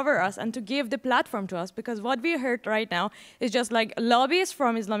empower us and to give the platform to us? Because what we heard right now is just like lobbies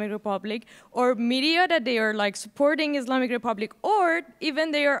from Islamic Republic or media that they are like supporting Islamic Republic, or even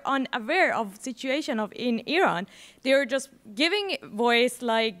they are unaware of situation in Iran. They are just giving voice,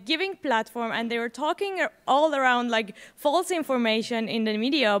 like giving platform, and they are talking all around like false information in the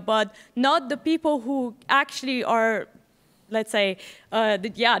media, but not the people who actually are, let's say,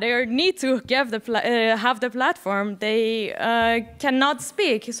 they need to have the platform. They cannot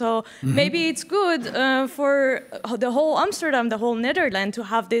speak. So maybe it's good for the whole Amsterdam, the whole Netherlands, to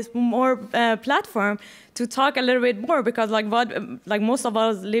have this more platform to talk a little bit more, because like most of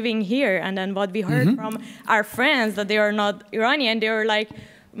us living here, and then what we heard from our friends that they are not Iranian, they are like,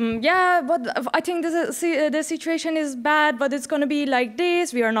 yeah, but I think the situation is bad, but it's going to be like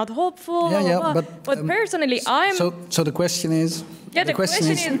this. We are not hopeful. Yeah, but personally, I'm... So the question is... Yeah, the question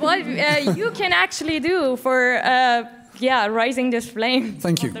is what you can actually do for, rising this flame.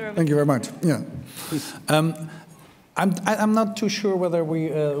 Thank you. Thank you very much. Yeah. I'm not too sure whether we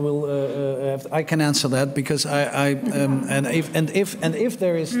will have, I can answer that, because if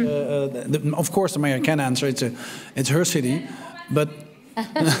there is of course the mayor can answer. It's her city, but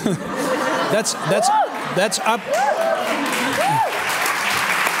that's up.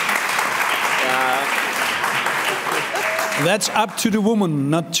 That's up to the woman,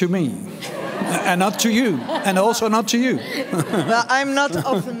 not to me, and not to you, and also not to you. Well, I'm not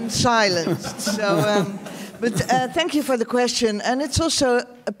often silenced, so. But thank you for the question, and it's also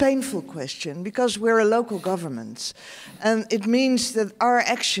a painful question because we're a local government, and it means that our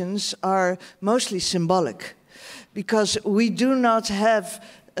actions are mostly symbolic, because we do not have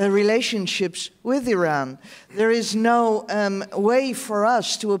relationships with Iran. There is no way for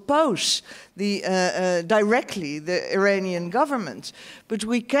us to oppose directly the Iranian government, but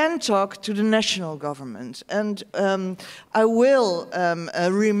we can talk to the national government. And I will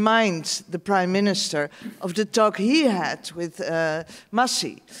remind the Prime Minister of the talk he had with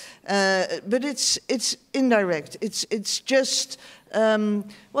Masih. But it's indirect. It's just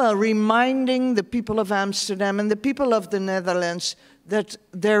reminding the people of Amsterdam and the people of the Netherlands that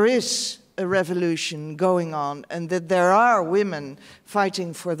there is a revolution going on and that there are women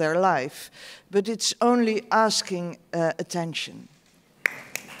fighting for their life, but it's only asking attention.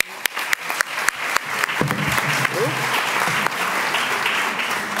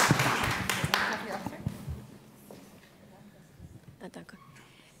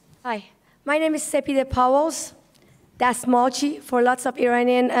 Hi, my name is Sepide Powels. Dasmalchi, for lots of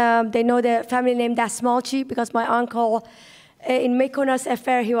Iranian, they know the family name Dasmalchi because my uncle in Mykonos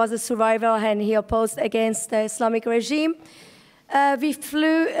affair, he was a survivor and he opposed against the Islamic regime. We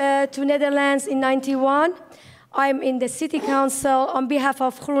flew to Netherlands in '91. I'm in the city council on behalf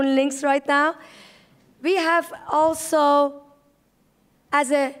of GroenLinks right now. We have also, as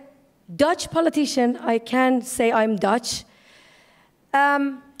a Dutch politician, I can say I'm Dutch.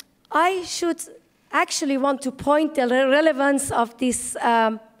 I should actually want to point the relevance of this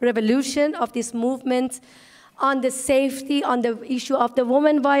revolution, of this movement, on the safety, on the issue of the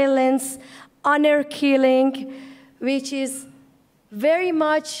woman violence, honor killing, which is very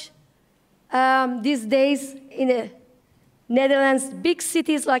much these days in the Netherlands, big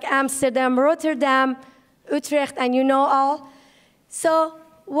cities like Amsterdam, Rotterdam, Utrecht, and you know all. So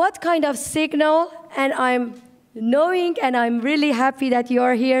what kind of signal, and I'm knowing and I'm really happy that you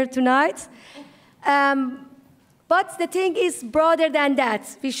are here tonight. But the thing is broader than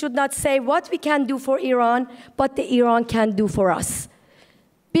that. We should not say what we can do for Iran, but the Iran can do for us.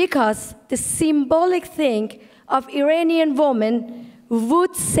 Because the symbolic thing of Iranian women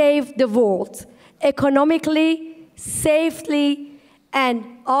would save the world economically, safely, and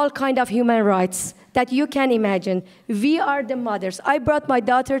all kind of human rights that you can imagine. We are the mothers. I brought my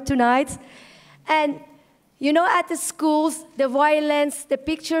daughter tonight, and you know, at the schools, the violence, the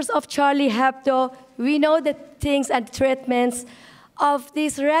pictures of Charlie Hebdo, we know the things and treatments of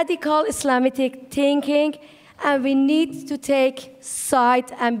this radical Islamic thinking, and we need to take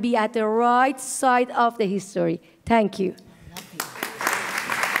side and be at the right side of the history. Thank you.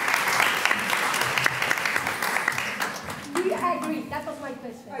 Do you agree? That was my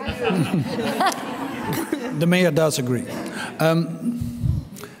question. The mayor does agree.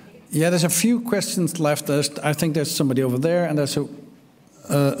 Yeah, there's a few questions left. I think there's somebody over there, and there's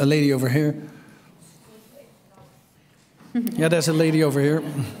a lady over here. Yeah, there's a lady over here.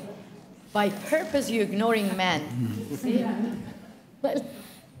 By purpose, you're ignoring men.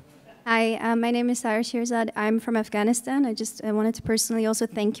 Hi, my name is Sarah Shirzad. I'm from Afghanistan. I wanted to personally also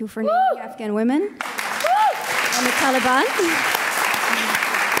thank you for naming Afghan women and the Taliban.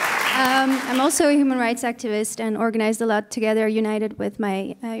 I'm also a human rights activist and organized a lot together, united with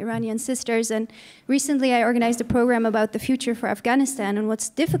my Iranian sisters. And recently I organized a program about the future for Afghanistan. And what's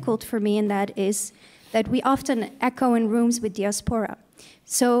difficult for me in that is that we often echo in rooms with diaspora.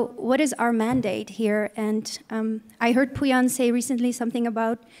 So what is our mandate here? And I heard Pooyan say recently something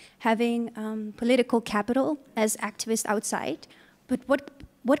about having political capital as activists outside. But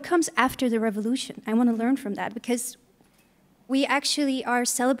what comes after the revolution? I want to learn from that, because we actually are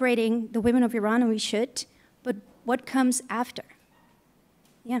celebrating the women of Iran, and we should, but what comes after?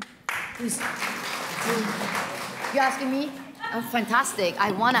 Yeah. You asking me? Oh, fantastic.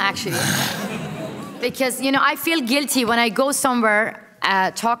 I want to actually. Because, you know, I feel guilty when I go somewhere,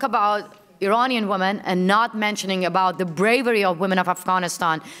 talk about Iranian women and not mentioning about the bravery of women of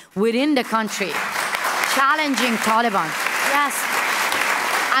Afghanistan within the country, challenging Taliban. Yes.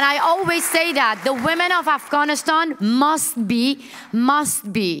 And I always say that the women of Afghanistan must be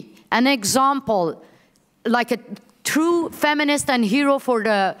an example, like a true feminist and hero for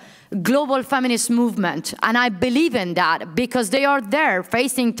the global feminist movement. And I believe in that, because they are there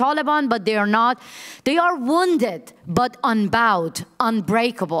facing Taliban, but they are not. They are wounded, but unbowed,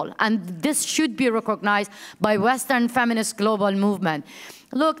 unbreakable. And this should be recognized by Western feminist global movement.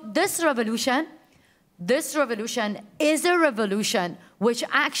 Look, this revolution is a revolution which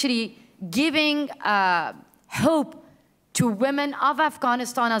actually giving hope to women of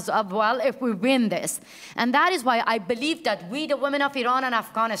Afghanistan as well if we win this. And that is why I believe that we, the women of Iran and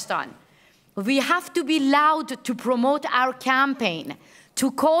Afghanistan, we have to be loud to promote our campaign, to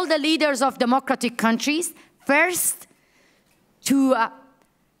call the leaders of democratic countries, first, to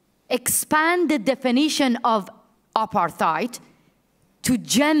expand the definition of apartheid to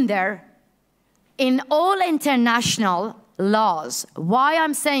gender in all international laws. Why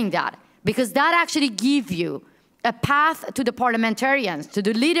I'm saying that? Because that actually gives you a path to the parliamentarians, to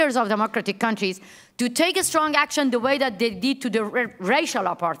the leaders of democratic countries, to take a strong action the way that they did to the racial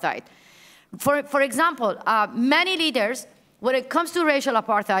apartheid. For example, many leaders, when it comes to racial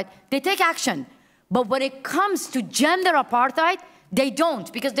apartheid, they take action. But when it comes to gender apartheid, they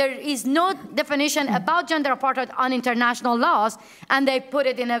don't, because there is no definition about gender apartheid on international laws, and they put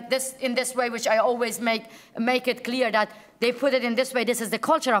it in this way, which I always make it clear that they put it in this way. This is the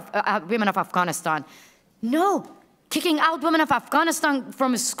culture of women of Afghanistan. No, kicking out women of Afghanistan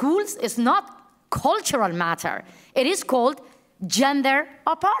from schools is not cultural matter. It is called gender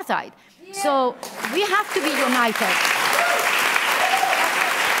apartheid. Yeah. So we have to be united.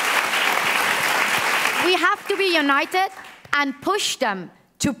 We have to be united and push them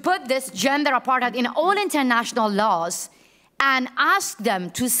to put this gender apartheid in all international laws and ask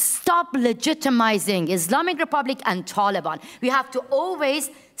them to stop legitimizing Islamic Republic and Taliban. We have to always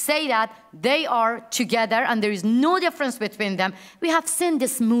say that they are together and there is no difference between them. We have seen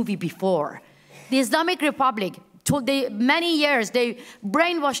this movie before. The Islamic Republic, many years, they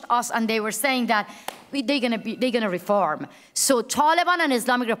brainwashed us and they were saying that they're gonna reform. So Taliban and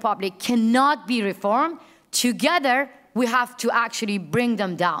Islamic Republic cannot be reformed. Together, we have to actually bring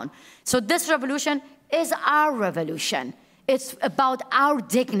them down. So this revolution is our revolution. It's about our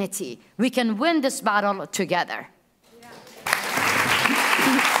dignity. We can win this battle together.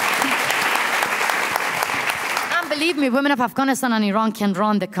 And believe me, women of Afghanistan and Iran can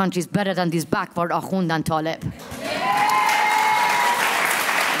run the countries better than these backward Akhund and Talib.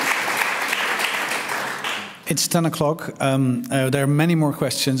 It's 10 o'clock. There are many more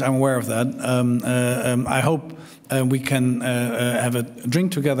questions. I'm aware of that. I hope we can have a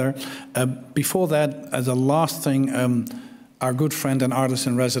drink together. Before that, as a last thing, our good friend and artist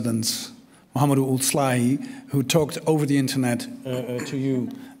in residence, Mohamedou Ould-Slahi, who talked over the internet to you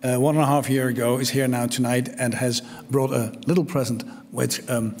 1.5 years ago, is here now tonight and has brought a little present, which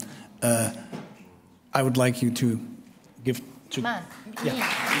I would like you to give to... Man. Yeah.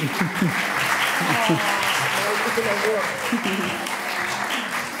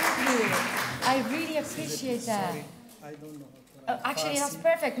 I really appreciate that. I don't know. Actually, that's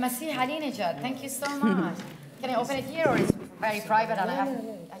perfect. Masih Alinejad. Thank you so much. Can I open it here, or it's very private and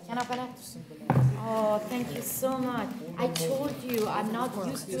I can open it? Oh, thank you so much. I told you I'm not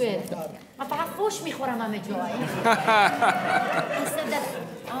used to it. ما تعرفوش میخورم همه جا. He said that.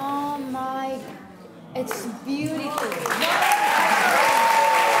 Oh my, it's beautiful.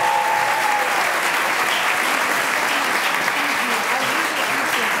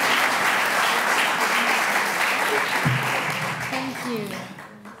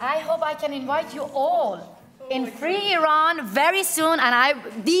 I hope I can invite you all in free Iran very soon, and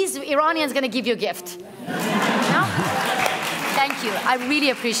these Iranians going to give you a gift. No? Thank you. I really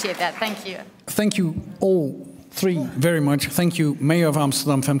appreciate that. Thank you. Thank you all three very much. Thank you, Mayor of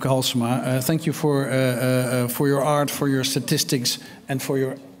Amsterdam, Femke Halsema. Thank you for your art, for your statistics, and for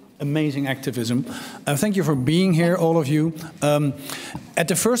your amazing activism. Thank you for being here, all of you. At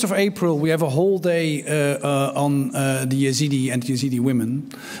the 1st of April, we have a whole day on the Yazidi and Yazidi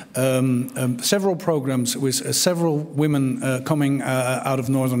women. Several programs with several women coming out of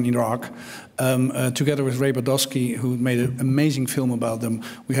northern Iraq, together with Ray Badowski, who made an amazing film about them.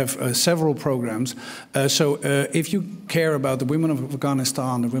 We have several programs. So if you care about the women of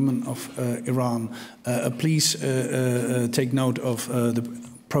Afghanistan, the women of Iran, please take note of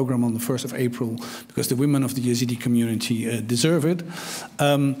the program on the 1st of April, because the women of the Yazidi community deserve it.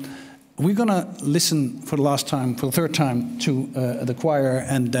 We're going to listen for the last time, for the third time, to the choir,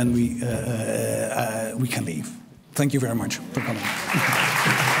 and then we can leave. Thank you very much for coming.